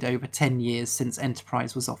waited over 10 years since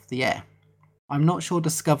Enterprise was off the air. I'm not sure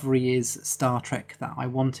Discovery is Star Trek that I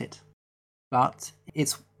wanted, but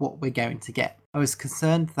it's what we're going to get. I was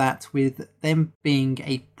concerned that with them being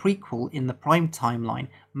a prequel in the Prime timeline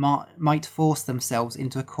might force themselves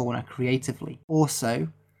into a corner creatively. Also,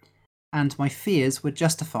 and my fears were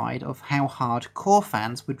justified of how hardcore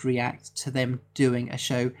fans would react to them doing a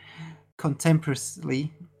show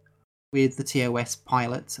contemporaneously with the TOS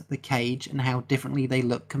pilot, The Cage, and how differently they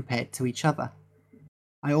look compared to each other.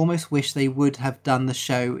 I almost wish they would have done the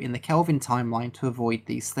show in the Kelvin timeline to avoid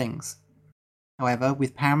these things. However,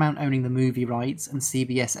 with Paramount owning the movie rights and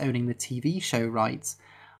CBS owning the TV show rights,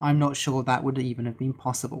 I'm not sure that would even have been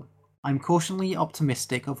possible. I'm cautiously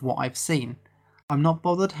optimistic of what I've seen. I'm not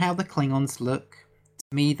bothered how the Klingons look.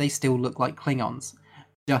 To me, they still look like Klingons,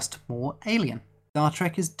 just more alien. Star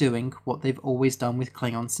Trek is doing what they've always done with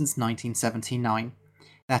Klingons since 1979.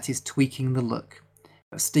 That is tweaking the look,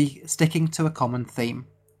 but sticking to a common theme.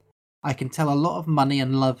 I can tell a lot of money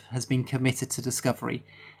and love has been committed to Discovery,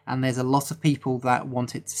 and there's a lot of people that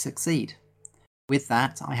want it to succeed. With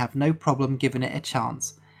that, I have no problem giving it a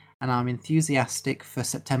chance, and I'm enthusiastic for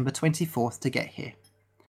September 24th to get here.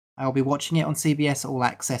 I'll be watching it on CBS All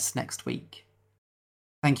Access next week.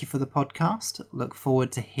 Thank you for the podcast. Look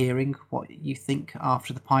forward to hearing what you think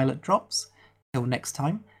after the pilot drops. Till next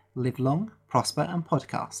time, live long, prosper, and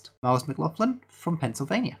podcast. Miles McLaughlin from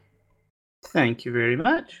Pennsylvania. Thank you very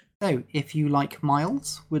much. So, if you, like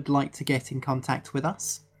Miles, would like to get in contact with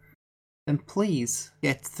us, then please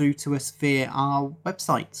get through to us via our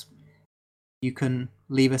website. You can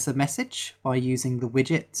leave us a message by using the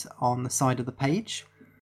widget on the side of the page,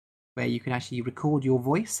 where you can actually record your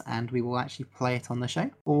voice and we will actually play it on the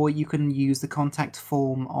show. Or you can use the contact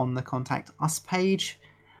form on the Contact Us page,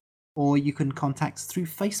 or you can contact us through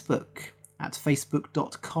Facebook at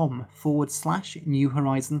facebook.com/New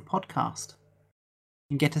Horizon Podcast.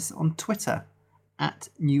 You can get us on Twitter at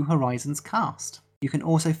New Horizons Cast. You can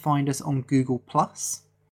also find us on Google+,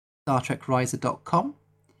 StarTrekRiser.com,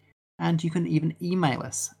 and you can even email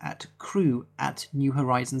us at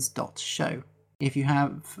crew@newhorizons.show. If you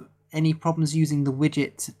have any problems using the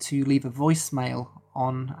widget to leave a voicemail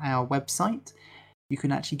on our website, you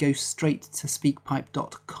can actually go straight to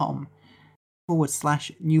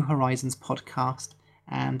speakpipe.com/New Horizons podcast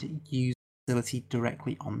and use the facility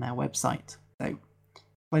directly on their website. So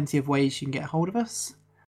plenty of ways you can get hold of us.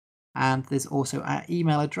 And there's also our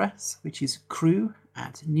email address, which is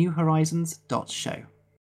crew@newhorizons.show.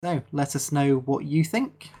 So let us know what you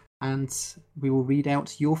think, and we will read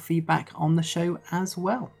out your feedback on the show as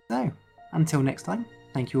well. So until next time,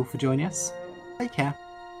 thank you all for joining us. Take care.